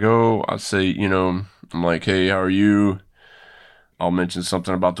say, I'm like, hey, how are you? I'll mention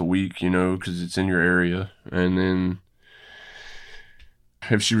something about the week, because it's in your area. And then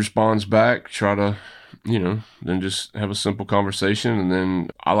if she responds back, try to, then just have a simple conversation. And then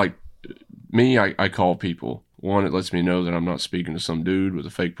I call people. One, it lets me know that I'm not speaking to some dude with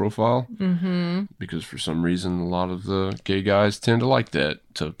a fake profile. Mm-hmm. Because for some reason, a lot of the gay guys tend to like that,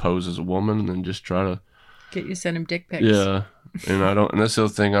 to pose as a woman and then just try to get you send him dick pics. Yeah. And that's the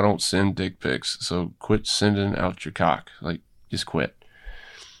other thing, I don't send dick pics. So quit sending out your cock. Like, just quit.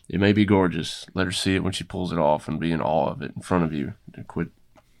 It may be gorgeous. Let her see it when she pulls it off and be in awe of it in front of you. And quit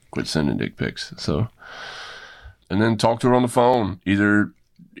sending dick pics. So, and then talk to her on the phone. Either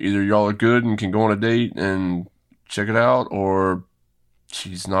y'all are good and can go on a date and check it out, or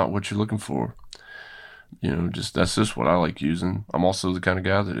she's not what you're looking for. That's just what I like using. I'm also the kind of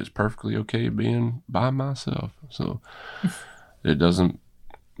guy that is perfectly okay being by myself. So it doesn't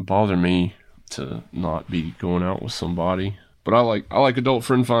bother me to not be going out with somebody. But I like Adult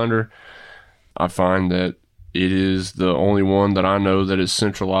Friend Finder. I find that it is the only one that I know that is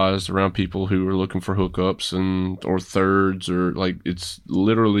centralized around people who are looking for hookups or thirds, or like, it's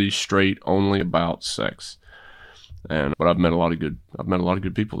literally straight only about sex. But I've met a lot of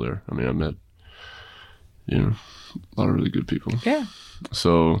good people there. I mean, I've met, a lot of really good people. Yeah.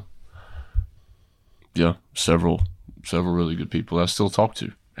 So, yeah, several really good people I still talk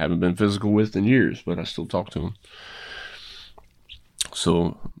to. Haven't been physical with in years, but I still talk to them.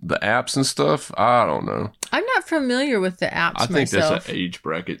 So the apps and stuff, I don't know. I'm not familiar with the apps myself. I think that's an age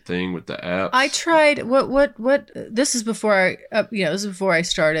bracket thing with the apps. I tried what this is before I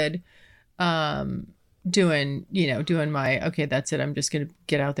started doing my, okay, that's it, I'm just going to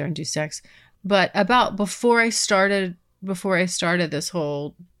get out there and do sex. But about before I started this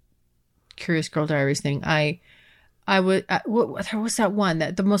whole Curious Girl Diaries thing, what's that one,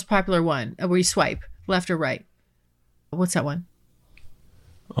 that the most popular one where you swipe left or right? What's that one?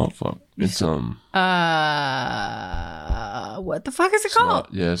 Oh fuck! It's what the fuck is it called?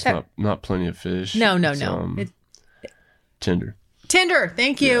 It's not Plenty of Fish. No. It's Tinder. Tinder,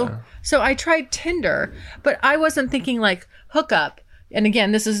 thank you. Yeah. So I tried Tinder, but I wasn't thinking like hookup. And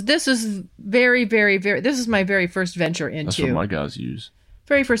again, this is very, very, very. This is my very first venture into. That's what my guys use.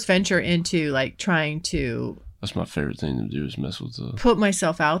 Very first venture into like trying to. That's my favorite thing to do, is mess with put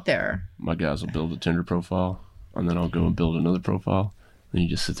myself out there. My guys will build a Tinder profile, and then I'll go and build another profile. Then you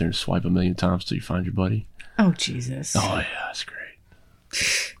just sit there and swipe 1,000,000 times till you find your buddy. Oh, Jesus. Oh, yeah, it's great.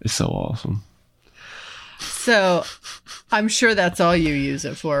 It's so awesome. So, I'm sure that's all you use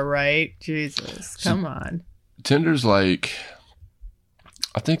it for, right? Jesus, come on. Tinder's like,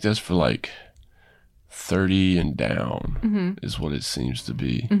 I think that's for like 30 and down is what it seems to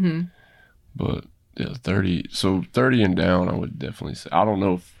be. Mm-hmm. But, yeah, 30 and down, I would definitely say. I don't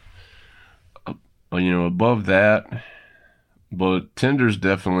know if, above that. But Tinder's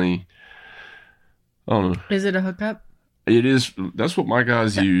definitely, I don't know. Is it a hookup? It is. That's what my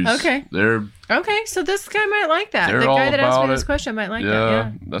guys use. Okay. Okay, so this guy might like that. The guy that asked me this question might like that.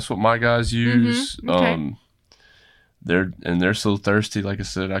 Yeah, that's what my guys use. Okay. They're so thirsty. Like I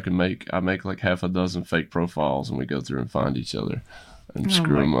said, I make like half a dozen fake profiles, and we go through and find each other and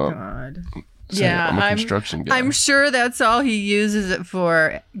screw them up. God. So yeah, I'm a construction guy. I'm sure that's all he uses it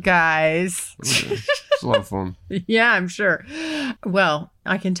for, guys. It's a lot of fun. Yeah, I'm sure. Well,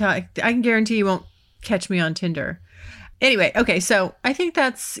 I can guarantee you won't catch me on Tinder. Anyway, okay, so I think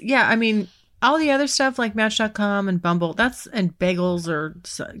that's, I mean, all the other stuff like Match.com and Bumble, and Bagels or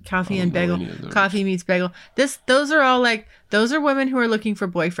Coffee and Bagel, Coffee Meets Bagel. Those are all like, those are women who are looking for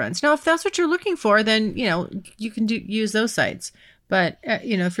boyfriends. Now, if that's what you're looking for, then, you can use those sites. But,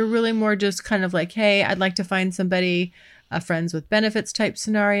 if you're really more just kind of like, hey, I'd like to find somebody, a friends with benefits type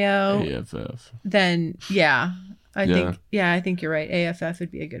scenario. AFF. Then, yeah, I think you're right. AFF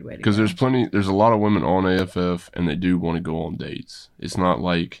would be a good way to go. Because there's a lot of women on AFF and they do want to go on dates. It's not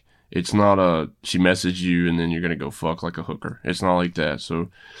she messaged you and then you're going to go fuck like a hooker. It's not like that. So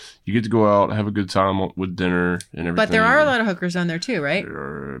you get to go out, have a good time with dinner and everything. But there are a lot of hookers on there too, right?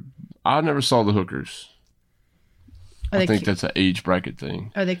 I never saw the hookers. I think that's an age bracket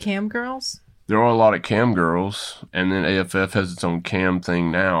thing. Are they cam girls? There are a lot of cam girls, and then AFF has its own cam thing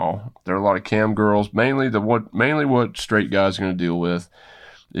now. There are a lot of cam girls. Mainly what straight guys are going to deal with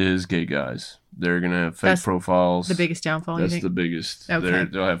is gay guys. They're going to have fake profiles. The biggest downfall, That's you think? the biggest. Okay.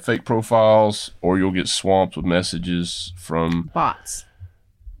 They'll have fake profiles, or you'll get swamped with messages from bots.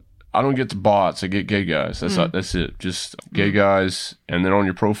 I don't get the bots. I get gay guys. That's it. Just gay guys. And then on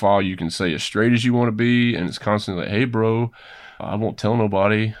your profile, you can say as straight as you want to be. And it's constantly like, hey, bro, I won't tell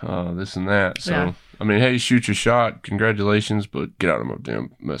nobody this and that. So, yeah. I mean, hey, shoot your shot. Congratulations. But get out of my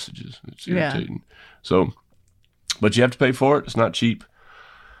damn messages. It's irritating. Yeah. So, but you have to pay for it. It's not cheap.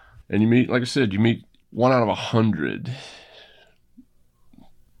 And you meet, like I said, 1 out of 100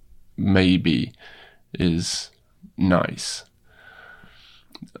 maybe is nice.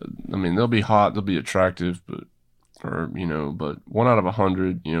 I mean, they'll be hot, they'll be attractive, but 1 out of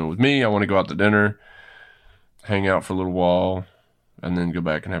 100, with me, I want to go out to dinner, hang out for a little while, and then go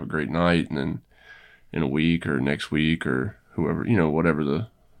back and have a great night. And then in a week or next week or whoever, whatever the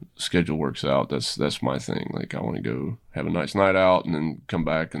schedule works out, that's my thing. Like, I want to go have a nice night out and then come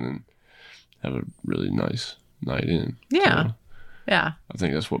back and then have a really nice night in. Yeah. So, yeah. I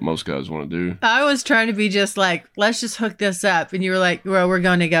think that's what most guys want to do. I was trying to be just like, let's just hook this up. And you were like, well, we're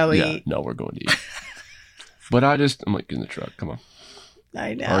going to go eat. No, we're going to eat. But I'm like, get in the truck. Come on.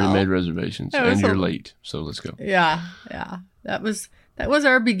 I know. I already made reservations and you're late. So let's go. Yeah. Yeah. That was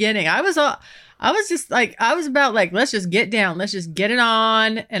our beginning. I was about like, let's just get down. Let's just get it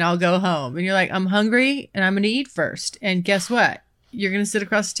on and I'll go home. And you're like, I'm hungry and I'm going to eat first. And guess what? You're going to sit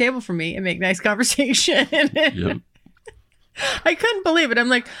across the table from me and make nice conversation. Yep. I couldn't believe it. I'm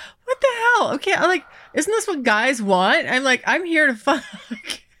like, what the hell? Okay. I'm like, isn't this what guys want? I'm like, I'm here to fuck.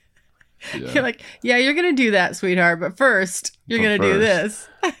 Yeah. You're like, yeah, you're going to do that, sweetheart. But first, you're going to do this.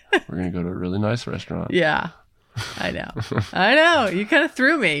 We're going to go to a really nice restaurant. Yeah. I know. I know. You kind of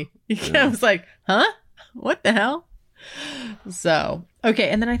threw me. You kind of was like, huh? What the hell? So, okay.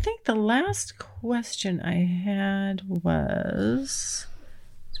 And then I think the last question I had was...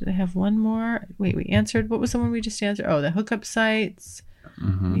 Did I have one more? Wait, we answered. What was the one we just answered? Oh, the hookup sites.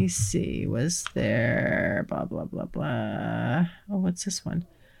 Mm-hmm. Let me see. Was there blah, blah, blah, blah. Oh, what's this one?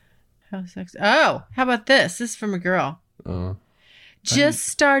 How sexy. Oh, how about this? This is from a girl. Just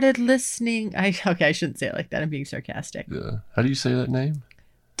started listening. I shouldn't say it like that. I'm being sarcastic. Yeah. How do you say that name?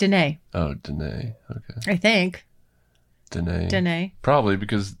 Danae. Oh, Danae. Okay. I think. Danae. Probably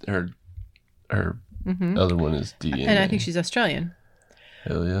because her other one is DNA. And I think she's Australian.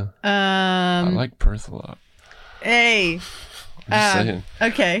 Hell yeah. I like Perth a lot. Hey. I'm just saying.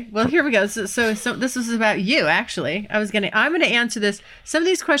 Okay. Well, here we go. So this was about you, actually. I'm gonna answer this. Some of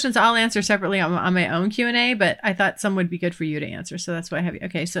these questions I'll answer separately on my own Q&A, but I thought some would be good for you to answer. So that's why I have you.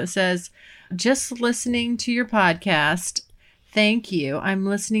 Okay. So it says, just listening to your podcast. Thank you. I'm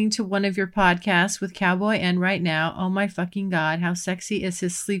listening to one of your podcasts with Cowboy N right now. Oh my fucking God. How sexy is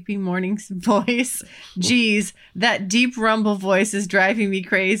his sleepy morning voice? Geez, that deep rumble voice is driving me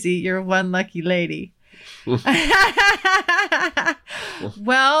crazy. You're one lucky lady.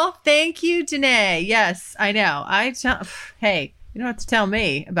 Well, thank you, Danae. Yes, I know. Hey, you don't have to tell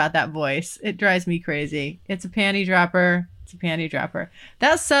me about that voice. It drives me crazy. It's a panty dropper.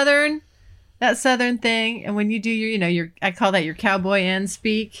 That Southern thing, and when you do your I call that your Cowboy N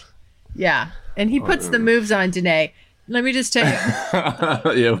speak. Yeah, and he puts the moves on Danae. Let me just tell you.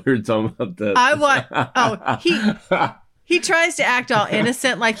 Yeah, we were talking about that. He tries to act all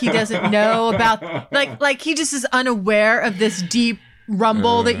innocent, like he doesn't know about, like he just is unaware of this deep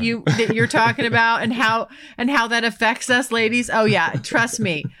rumble that you're talking about, and how that affects us ladies. Oh yeah, trust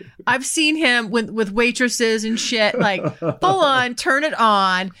me. I've seen him with waitresses and shit, like full on turn it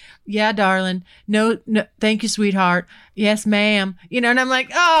on. Yeah, darling. No, thank you, sweetheart. Yes, ma'am. And I'm like,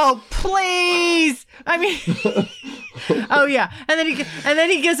 oh, please. I mean, oh yeah. And then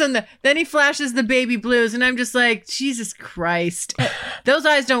he gives him then he flashes the baby blues, and I'm just like, Jesus Christ. Those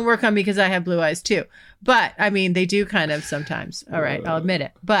eyes don't work on me because I have blue eyes too. But I mean, they do kind of sometimes. All right, I'll admit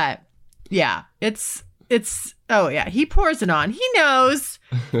it. But yeah, it's. Oh yeah, he pours it on. He knows.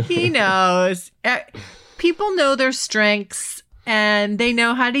 People know their strengths, and they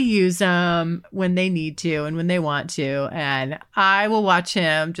know how to use them when they need to and when they want to. And I will watch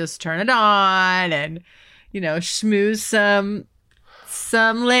him just turn it on and, schmooze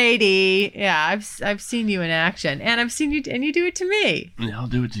some lady. Yeah, I've seen you in action, and I've seen you, and you do it to me. Yeah, I'll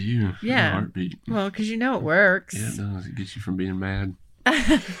do it to you. Yeah. In a heartbeat. Well, because you know it works. Yeah, it does. It gets you from being mad.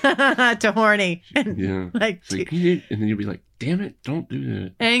 To horny. Yeah. Like, and then you'll be like, damn it, don't do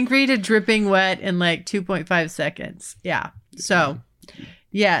that. angry to dripping wet in like 2.5 seconds. Yeah. So,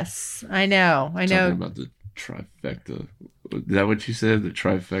 yes, I know. Talking about the trifecta. Is that what you said? The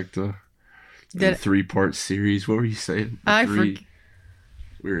trifecta? The 3-part series. What were you saying?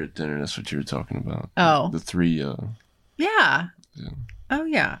 We were at dinner. That's what you were talking about. Oh. The 3. Yeah. Yeah. Oh,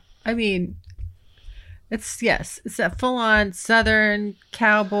 yeah. I mean, it's a full-on Southern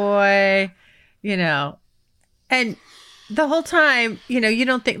cowboy, and the whole time, you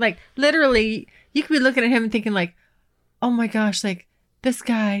don't think, like, literally, you could be looking at him and thinking, like, oh my gosh, like, this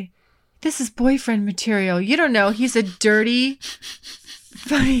guy, this is boyfriend material. You don't know. He's a dirty,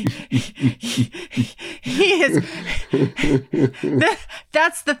 funny. He is.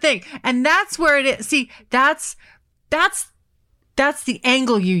 That's the thing. And that's where it is. See, that's the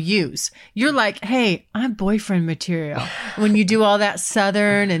angle you use. You're like, hey, I'm boyfriend material. When you do all that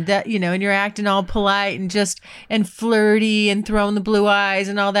Southern and that, and you're acting all polite and flirty and throwing the blue eyes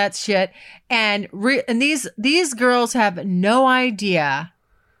and all that shit. And these girls have no idea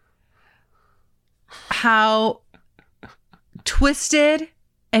how twisted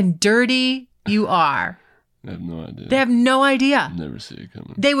and dirty you are. I have no idea. They have no idea. Never see it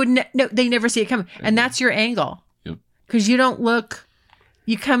coming. They would they never see it coming. And that's your angle. Because you don't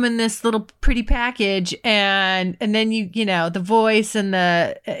you come in this little pretty package, and then the voice and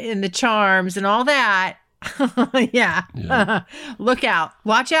the charms and all that. Yeah. Look out!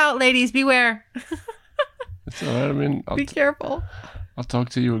 Watch out, ladies! Beware. It's all right. I mean, be careful. I'll talk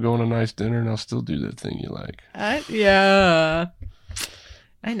to you. We'll go on a nice dinner, and I'll still do that thing you like. Yeah.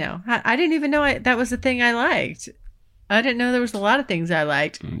 I know. I didn't even know that was the thing I liked. I didn't know there was a lot of things I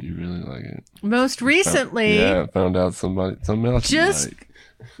liked. You really like it. Most recently. I found out something else just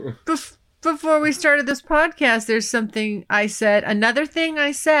you like. Before we started this podcast, there's something I said. Another thing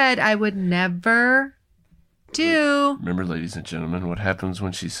I said I would never do. Remember, ladies and gentlemen, what happens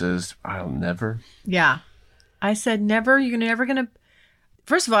when she says, I'll never? Yeah. I said never. You're never going to.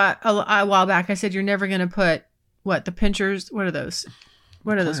 First of all, a while back, I said you're never going to put, the pinchers? What are those?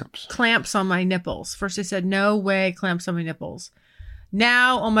 What are those? Clamps on my nipples. First I said, no way, clamps on my nipples.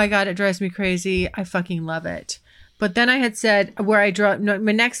 Now, oh my God, it drives me crazy. I fucking love it. But then I had said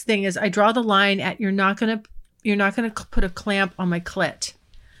my next thing is I draw the line at you're not gonna put a clamp on my clit.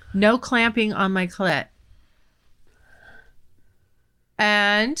 No clamping on my clit.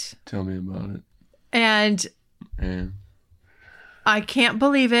 And tell me about it. And I can't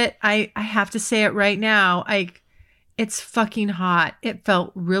believe it. I have to say it right now. It's fucking hot. It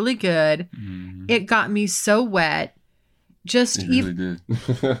felt really good. Mm-hmm. It got me so wet. It really did.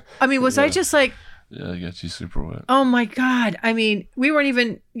 I mean, was I just like... Yeah, I got you super wet. Oh my God. I mean, you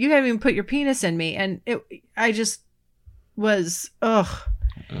hadn't even put your penis in me. And I just was, wet.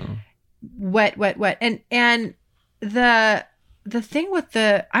 And the thing with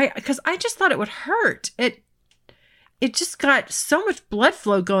because I just thought it would hurt. It just got so much blood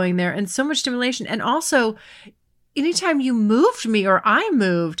flow going there and so much stimulation. And also... anytime you moved me or I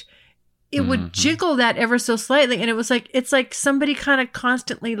moved, it would jiggle that ever so slightly. And it was like, it's like somebody kind of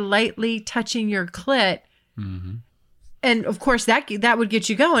constantly lightly touching your clit. Mm-hmm. And of course that would get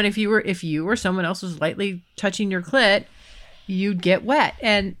you going. If you or someone else was lightly touching your clit, you'd get wet.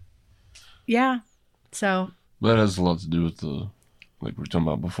 And yeah, so. That has a lot to do with like we were talking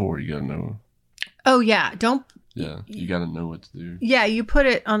about before, you got to know. Oh yeah. You got to know what to do. Yeah. You put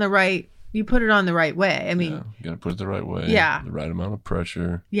it on the right way. I mean, you got to put it the right way. Yeah. The right amount of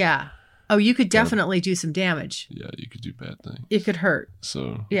pressure. Yeah. Oh, you could definitely do some damage. Yeah, you could do bad things. It could hurt.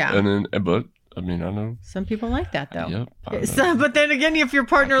 So, yeah. And then, but, I mean, I know. Some people like that, though. Yep. But then again, if your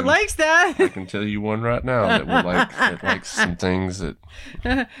partner likes that. I can tell you one right now that likes some things that.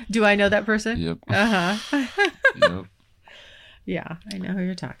 Do I know that person? Yep. Uh-huh. Yep. Yeah, I know who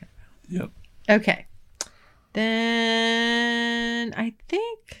you're talking about. Yep. Okay. Then I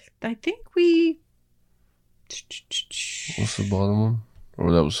think we. What's the bottom one?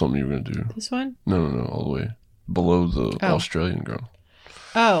 Or that was something you were going to do? This one? No, all the way below the Australian girl.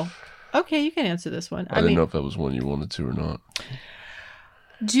 Oh, okay. You can answer this one. I didn't know if that was one you wanted to or not.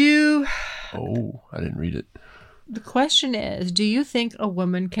 Oh, I didn't read it. The question is, do you think a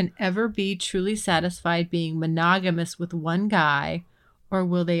woman can ever be truly satisfied being monogamous with one guy, or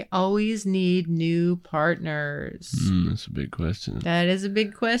will they always need new partners? That's a big question. That is a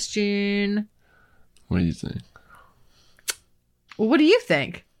big question. What do you think? Well, what do you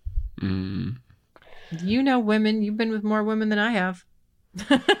think? You know women. You've been with more women than I have.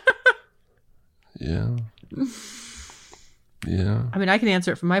 Yeah. Yeah. I mean, I can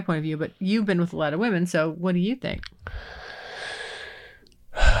answer it from my point of view, but you've been with a lot of women, so what do you think?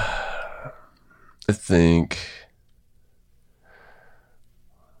 I think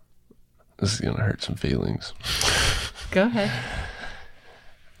this is going to hurt some feelings. Go ahead.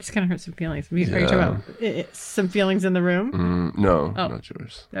 It's going to hurt some feelings. Are you talking about some feelings in the room? No, not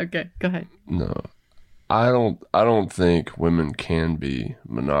yours. Okay, go ahead. No. I don't think women can be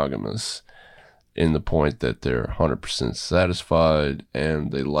monogamous in the point that they're 100% satisfied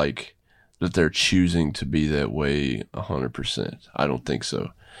and they like that they're choosing to be that way 100%. I don't think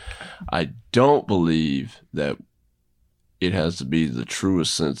so. I don't believe that it has to be the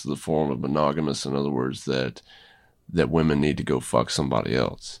truest sense of the form of monogamous. In other words, that women need to go fuck somebody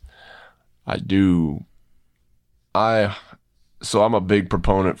else. So I'm a big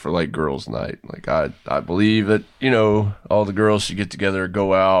proponent for like girls' night. Like I believe that, all the girls should get together,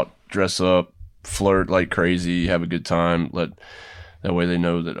 go out, dress up, flirt like crazy, have a good time. That way they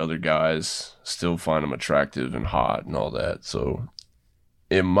know that other guys still find them attractive and hot and all that. So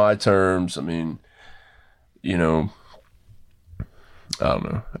in my terms, I mean, I don't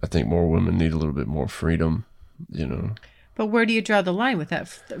know. I think more women need a little bit more freedom, But where do you draw the line with that?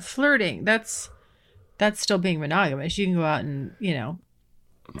 Flirting, that's still being monogamous. You can go out and,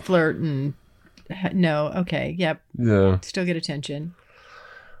 flirt and Yeah. Still get attention.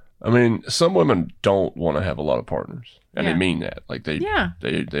 I mean, some women don't want to have a lot of partners, and Yeah. they mean that. Like they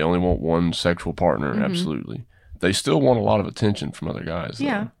only want one sexual partner. Mm-hmm. Absolutely. They still want a lot of attention from other guys. Though.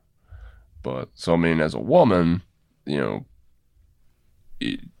 Yeah. But so I mean, as a woman,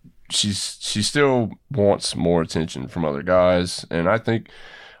 she still wants more attention from other guys, and I think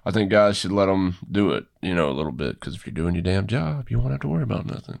guys should let them do it, a little bit, because if you're doing your damn job, you won't have to worry about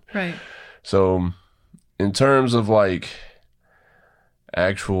nothing. Right. So, in terms of like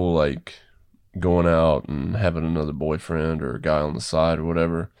actual like going out and having another boyfriend or a guy on the side or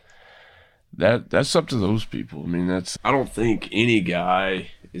whatever, that's up to those people. I mean, I don't think any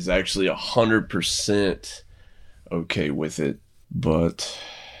guy is actually 100% okay with it, but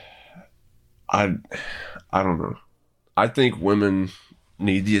I don't know. I think women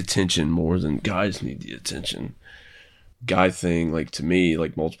need the attention more than guys need the attention. Guy thing, like, to me,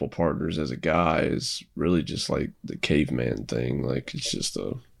 like, multiple partners as a guy is really just like the caveman thing. Like, it's just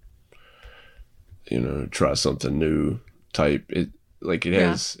try something new type. It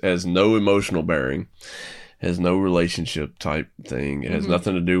has no emotional bearing, has no relationship type thing. It has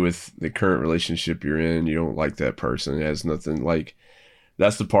nothing to do with the current relationship you're in. You don't like that person. It has nothing, like,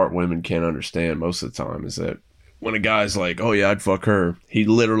 that's the part women can't understand most of the time, is that when a guy's like, oh yeah, I'd fuck her, he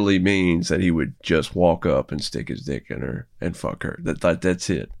literally means that he would just walk up and stick his dick in her and fuck her. That's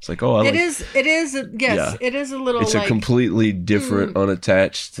it. It's like, oh, it is a little, it's like a completely different,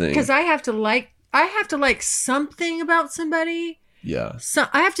 unattached thing. Because I have to like something about somebody. Yeah. So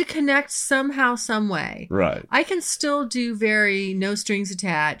I have to connect somehow, some way. Right. I can still do very no strings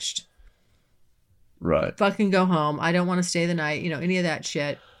attached. Right. Fucking go home. I don't want to stay the night. Any of that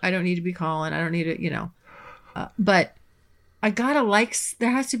shit. I don't need to be calling. I don't need to, but I gotta there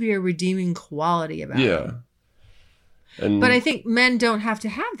has to be a redeeming quality about it. Yeah. But I think men don't have to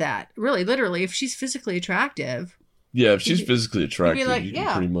have that. Really, literally, if she's physically attractive. Yeah, if she's physically attractive, like, you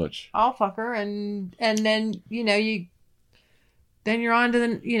can pretty much. I'll fuck her, and then then you're on to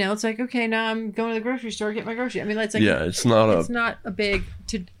the it's like, okay, now I'm going to the grocery store to get my groceries. I mean, it's like, it's not a big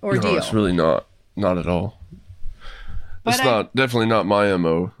ordeal. No, it's really not at all. But it's definitely not my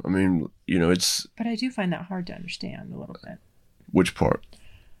MO. I mean, it's. But I do find that hard to understand a little bit. Which part?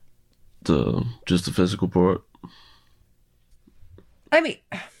 Just the physical part? I mean,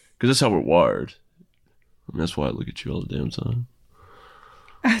 because that's how we're wired. I mean, that's why I look at you all the damn time.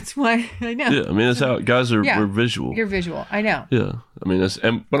 That's why I know. Yeah, I mean, that's how guys are. We're visual. You're visual. I know. Yeah, I mean,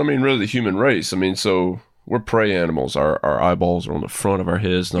 but I mean, really, the human race. I mean, so we're prey animals. Our eyeballs are on the front of our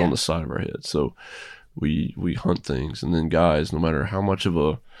heads, not on the side of our heads. So we hunt things, and then guys, no matter how much of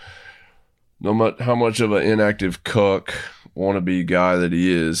an inactive cuck wannabe guy that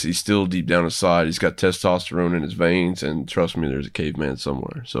he is, he's still deep down inside. He's got testosterone in his veins, and trust me, there's a caveman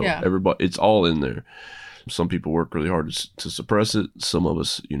somewhere. So everybody, it's all in there. Some people work really hard to suppress it. Some of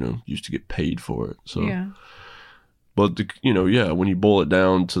us, used to get paid for it. So, but when you boil it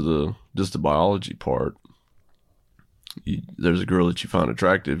down to just the biology part, there's a girl that you find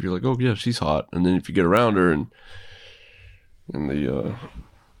attractive. You're like, oh yeah, she's hot. And then if you get around her and the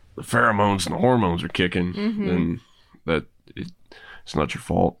pheromones and the hormones are kicking, then it's not your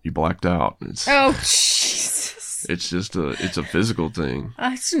fault. You blacked out. Jesus. It's just it's a physical thing.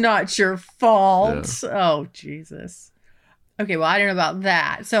 It's not your fault. Yeah. Oh, Jesus. Okay, well, I don't know about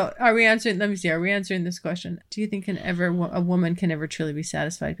that. So are we answering, let me see, are we answering this question? Do you think a woman can ever truly be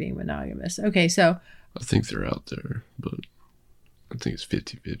satisfied being monogamous? Okay, so. I think they're out there, but I think it's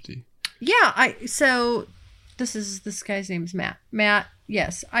 50-50. Yeah, so this guy's name is Matt. Matt,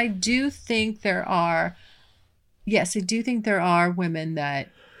 yes, I do think there are women that.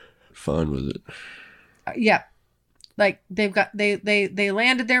 Fine with it. Yeah. Like they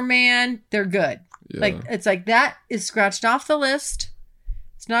landed their man, they're good. Yeah. Like it's like that is scratched off the list.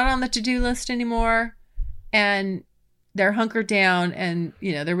 It's not on the to-do list anymore, and they're hunkered down, and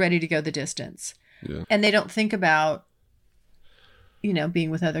they're ready to go the distance. Yeah. And they don't think about being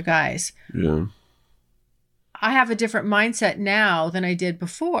with other guys. Yeah. I have a different mindset now than I did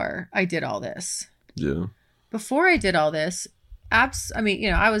before I did all this. Yeah. Before I did all this, I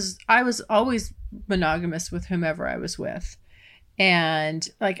was always monogamous with whomever I was with. And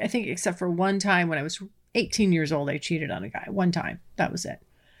like, I think except for one time when I was 18 years old, I cheated on a guy one time. That was it.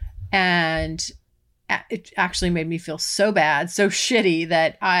 And it actually made me feel so bad, so shitty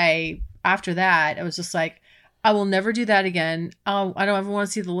that after that, I was just like, I will never do that again. I don't ever want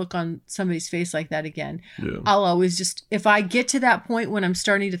to see the look on somebody's face like that again. Yeah. I'll always if I get to that point when I'm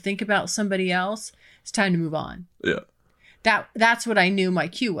starting to think about somebody else, it's time to move on. Yeah. That's what I knew my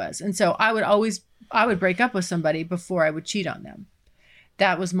cue was. And so I would break up with somebody before I would cheat on them.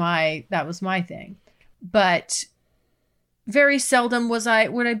 That was my thing. But very seldom would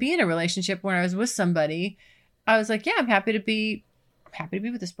I be in a relationship when I was with somebody. I was like, yeah, I'm happy to be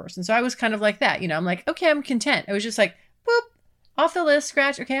with this person. So I was kind of like that, I'm like, okay, I'm content. I was just like, boop, off the list,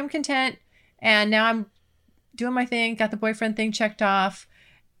 scratch. Okay, I'm content. And now I'm doing my thing, got the boyfriend thing checked off,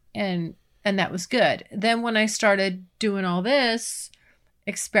 and that was good. Then when I started doing all this,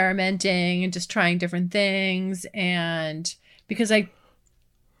 experimenting and just trying different things, and because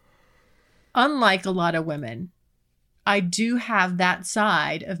unlike a lot of women, I do have that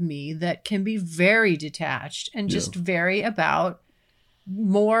side of me that can be very detached and just very about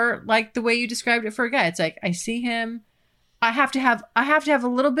more like the way you described it for a guy. It's like, I see him. I have to have a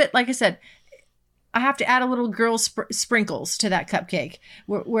little bit, like I said, I have to add a little girl sprinkles to that cupcake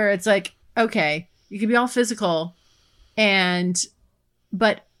where it's like, okay, you can be all physical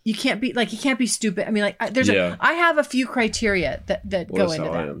but you can't be stupid. I mean, like I have a few criteria that go into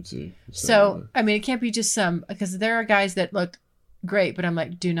that. I am too. So, I mean, it can't be just because there are guys that look great, but I'm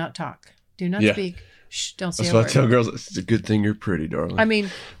like, do not talk, do not speak. Shh, don't say a word. That's why I tell girls, it's a good thing you're pretty, darling. I mean,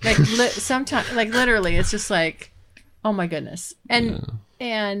 like sometimes, like literally, it's just like, oh my goodness.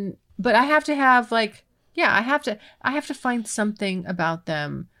 But I have to have I have to find something about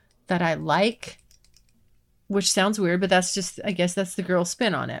them that I like, which sounds weird, but that's just, I guess that's the girl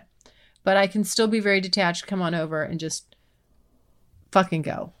spin on it. But I can still be very detached, come on over and just fucking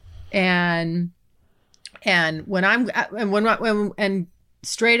go. And when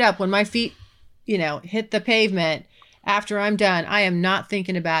straight up, when my feet, hit the pavement after I'm done, I am not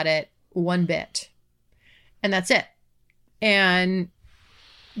thinking about it one bit. And that's it. And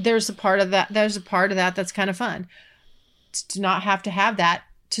there's a part of that that's kind of fun. To not have that,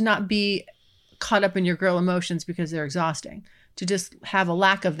 to not be caught up in your girl emotions because they're exhausting. To just have a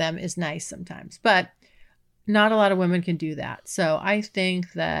lack of them is nice sometimes. But not a lot of women can do that. So I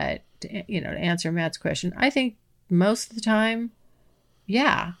think that, to answer Matt's question, I think most of the time,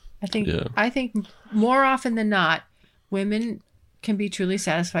 yeah. I think more often than not, women can be truly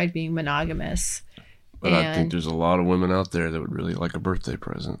satisfied being monogamous. But I think there's a lot of women out there that would really like a birthday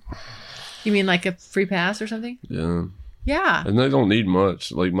present. You mean like a free pass or something? Yeah. Yeah. And they don't need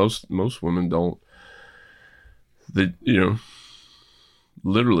much. Like most women don't. They,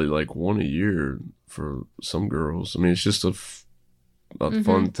 literally like one a year for some girls. I mean, it's just a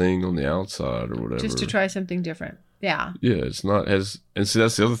fun thing on the outside or whatever. Just to try something different. Yeah. Yeah, it's not and see,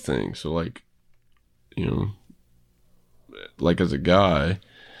 that's the other thing. So like, like as a guy,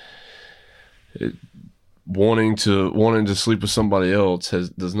 wanting to sleep with somebody else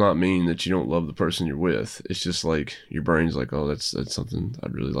does not mean that you don't love the person you're with. It's just like your brain's like, oh, that's something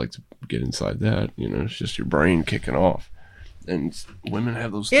I'd really like to get inside that. It's just your brain kicking off. And women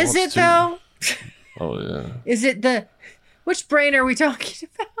have those thoughts. Is it though? Oh yeah. Is it which brain are we talking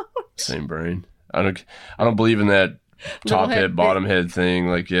about? Same brain. I don't believe in that top head, bottom head thing.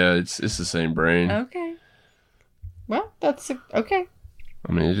 Like, yeah, it's the same brain. Okay. Well, that's okay.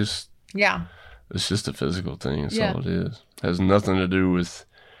 I mean, it's just a physical thing. That's all it is. It has nothing to do with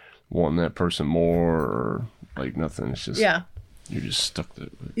wanting that person more or like nothing. It's just you're just stuck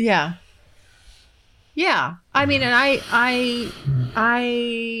that way. Yeah. Yeah. I mean, and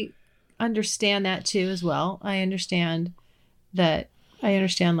I understand that too as well. I understand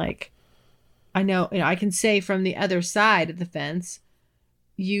like I know, I can say from the other side of the fence,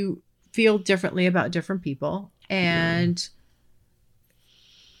 you feel differently about different people, and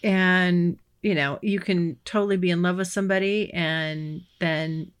you can totally be in love with somebody and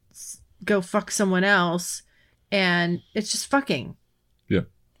then go fuck someone else, and it's just fucking. Yeah.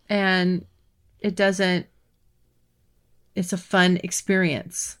 And it's a fun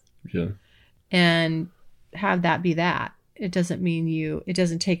experience. Yeah. And have that be that. It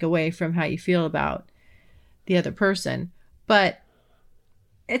doesn't take away from how you feel about the other person, but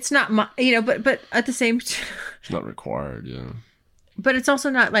it's not but at the same time, it's not required. Yeah. But it's also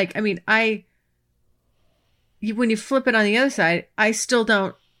not like, I mean, when you flip it on the other side, I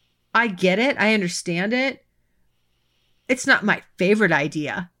get it. I understand it. It's not my favorite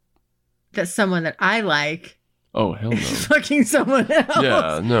idea that someone that I like Oh, hell no. fucking someone else.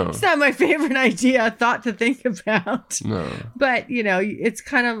 Yeah, no. It's not my favorite thought to think about. No. But, it's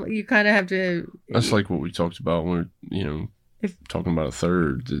kind of, you kind of have to. That's like what we talked about when we're, talking about a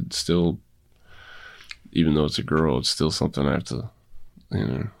third. It's still, even though it's a girl, it's still something I have to,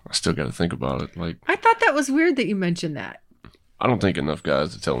 I still got to think about it. Like, I thought that was weird that you mentioned that. I don't think enough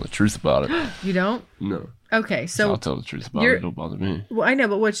guys are telling the truth about it. You don't? No. Okay, so I'll tell the truth about it. It don't bother me. Well, I know,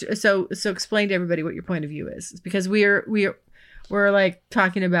 but so explain to everybody what your point of view is, because we're like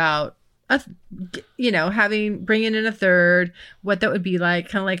talking about bringing in a third, what that would be like,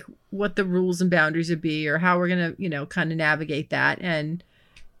 kind of like what the rules and boundaries would be, or how we're gonna kind of navigate that. And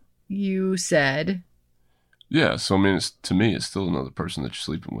you said, yeah. So I mean, to me, it's still another person that you're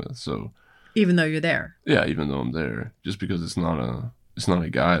sleeping with. So even though you're there, yeah, even though I'm there, just because it's not a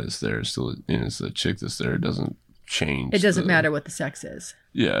guy that's there, it's still it's a chick that's there. It doesn't change. It doesn't matter what the sex is.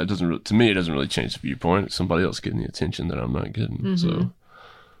 Yeah, it doesn't. To me, it doesn't really change the viewpoint. It's somebody else getting the attention that I'm not getting. Mm-hmm. So,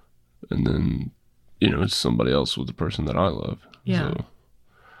 and then it's somebody else with the person that I love. Yeah.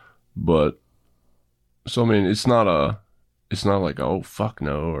 So I mean, it's not like, oh fuck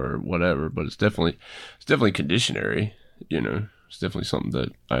no or whatever, but it's definitely conditionary. It's definitely something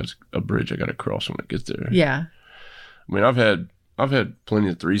that a bridge I got to cross when I get there. Yeah. I mean, I've had plenty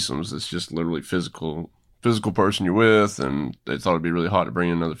of threesomes. It's just literally physical person you're with, and they thought it'd be really hot to bring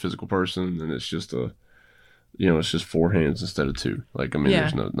in another physical person, and it's just it's just 4 hands instead of 2. Like, I mean,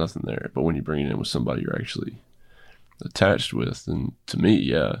 there's nothing there. But when you bring it in with somebody you're actually attached with, and to me,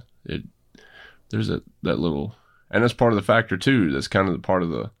 yeah, there's that little, and that's part of the factor too. That's kind of the part of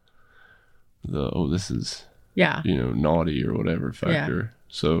the this is naughty or whatever factor. Yeah.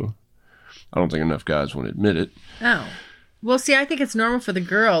 So I don't think enough guys want to admit it. Oh. Well, see, I think it's normal for the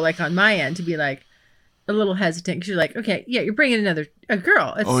girl, like on my end, to be like a little hesitant, because you're like, okay, yeah, you're bringing a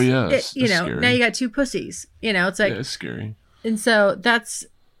girl. It's, scary. Now you got 2 pussies. It's like, yeah, it's scary. And so that's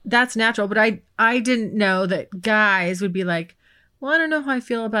natural. But I didn't know that guys would be like, well, I don't know how I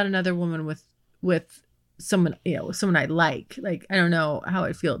feel about another woman with someone, with someone I like. Like, I don't know how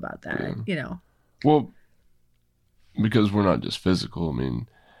I feel about that. Yeah. Well, because we're not just physical. I mean,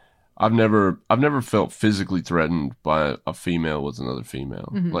 I've never felt physically threatened by a female with another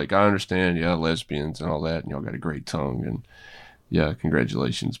female. Mm-hmm. Like, I understand, lesbians and all that, and y'all got a great tongue, and yeah,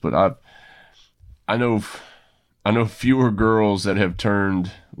 congratulations. But I know fewer girls that have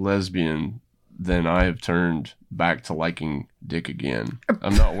turned lesbian than I have turned back to liking dick again.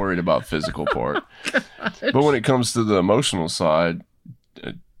 I'm not worried about physical part. But when it comes to the emotional side,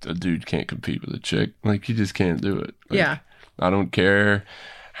 a dude can't compete with a chick. Like, you just can't do it. Like, yeah. I don't care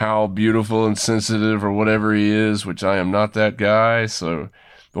how beautiful and sensitive or whatever he is, which I am not that guy. So,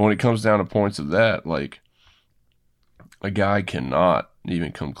 but when it comes down to points of that, like, a guy cannot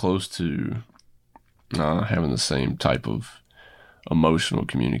even come close to having the same type of emotional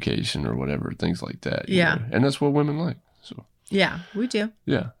communication or whatever, things like that. Yeah. And that's what women like. So yeah, we do.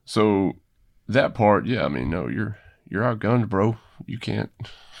 Yeah. So that part, yeah, I mean, no, you're outgunned, bro. You can't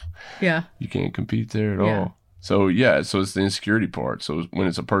compete there at all. So yeah, so it's the insecurity part. So when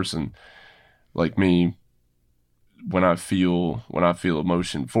it's a person like me, when I feel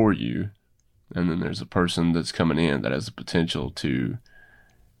emotion for you, and then there's a person that's coming in that has the potential to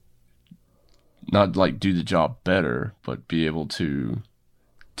not like do the job better, but be able to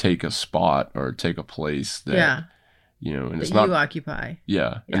take a spot or take a place that and that it's not you occupy.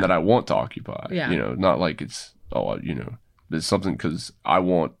 Yeah, and that I want to occupy. Yeah. Not like it's it's something because I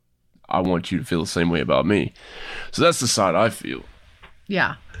want you to feel the same way about me. So that's the side I feel.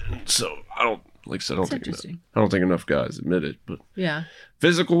 Yeah. So I don't, like I said, I Interesting. don't think enough guys admit it, but yeah.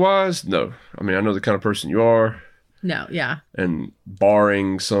 Physical wise, no. I mean, I know the kind of person you are. No, yeah. And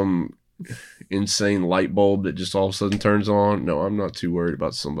barring some, insane light bulb that just all of a sudden turns on. No, I'm not too worried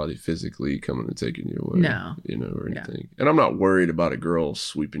about somebody physically coming and taking you away. No. Or anything. And I'm not worried about a girl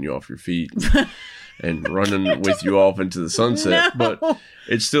sweeping you off your feet and running with you off into the sunset. No. But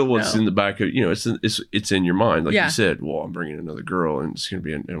it's still what's in the back of, it's in your mind. Like Yeah. you said, well, I'm bringing another girl and it's going to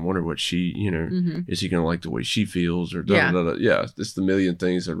be, and I wonder what she, is he going to like the way she feels or da da da. Yeah. It's the million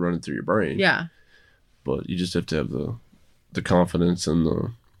things that are running through your brain. Yeah. But you just have to have the confidence and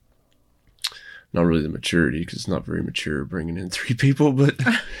not really the maturity, because it's not very mature bringing in 3 people, but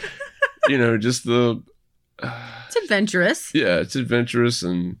just It's adventurous. Yeah, it's adventurous,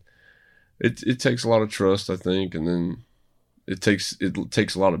 and it takes a lot of trust, I think, and then it takes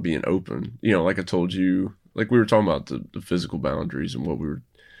a lot of being open. Like I told you, like we were talking about the physical boundaries and what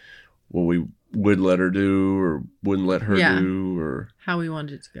we would let her do or wouldn't let her do, or how we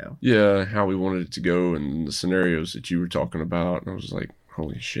wanted it to go. Yeah, how we wanted it to go, and the scenarios that you were talking about. And I was like,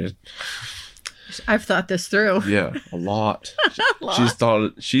 holy shit. I've thought this through. Yeah, a lot.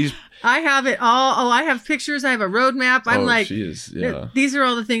 She's I have it all. Oh, I have pictures. I have a roadmap. I'm like, she is, yeah. These are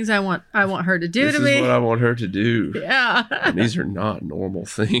all the things I want her to do this to me. This is what I want her to do. Yeah. And these are not normal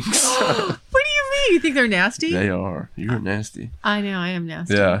things. What do you mean? You think they're nasty? They are. You're nasty. I know. I am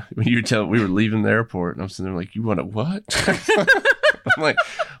nasty. Yeah. When we were leaving the airport, and I'm sitting there like, you want to what? I'm like,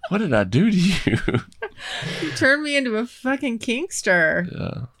 what did I do to you? You turned me into a fucking kinkster.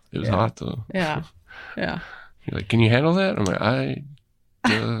 Yeah. It was hot though. Yeah. Yeah. You're like, can you handle that? I'm like,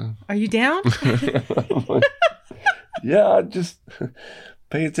 Are you down? I'm like, yeah, just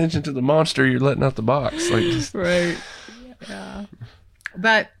pay attention to the monster you're letting out the box. Right. Yeah.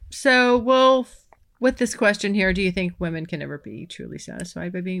 But so with this question here, do you think women can ever be truly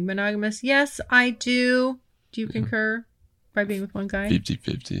satisfied by being monogamous? Yes, I do. Do you concur by being with one guy?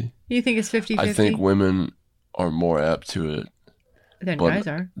 50-50. You think it's 50-50? I think women are more apt to it. Than guys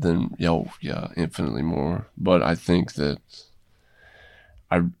are. Yeah, infinitely more. But I think that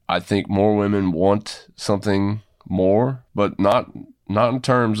I think more women want something more, but not in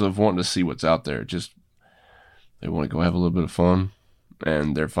terms of wanting to see what's out there. Just they want to go have a little bit of fun,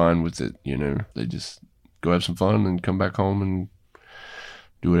 and they're fine with it. They just go have some fun and come back home and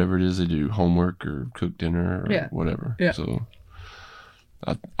do whatever it is they do, homework or cook dinner or whatever. Yeah. So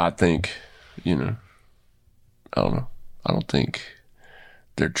I think, I don't know. I don't think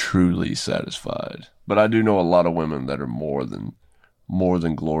they're truly satisfied, but I do know a lot of women that are more than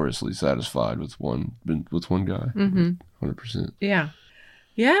gloriously satisfied with one guy. 100%. Yeah.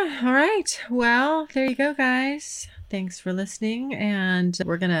 All right. Well, there you go, guys. Thanks for listening, and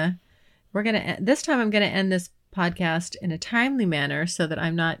we're gonna this time I'm gonna end this podcast in a timely manner so that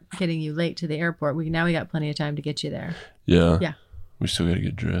I'm not getting you late to the airport. We got plenty of time to get you there. Yeah. We still gotta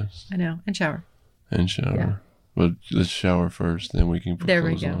get dressed. I know, and shower. Yeah. But let's shower first, then we can put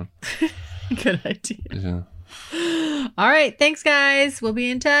clothes on. Good idea. Yeah. All right. Thanks, guys. We'll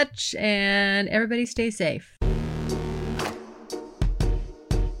be in touch, and everybody stay safe.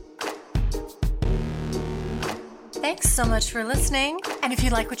 Thanks so much for listening. And if you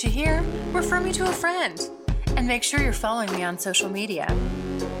like what you hear, refer me to a friend. And make sure you're following me on social media.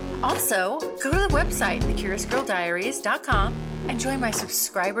 Also, go to the website, thecuriousgirldiaries.com, and join my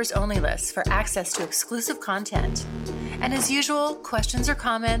subscribers only list for access to exclusive content. And as usual, questions or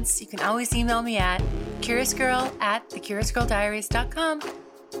comments, you can always email me at curiousgirl@thecuriousgirldiaries.com.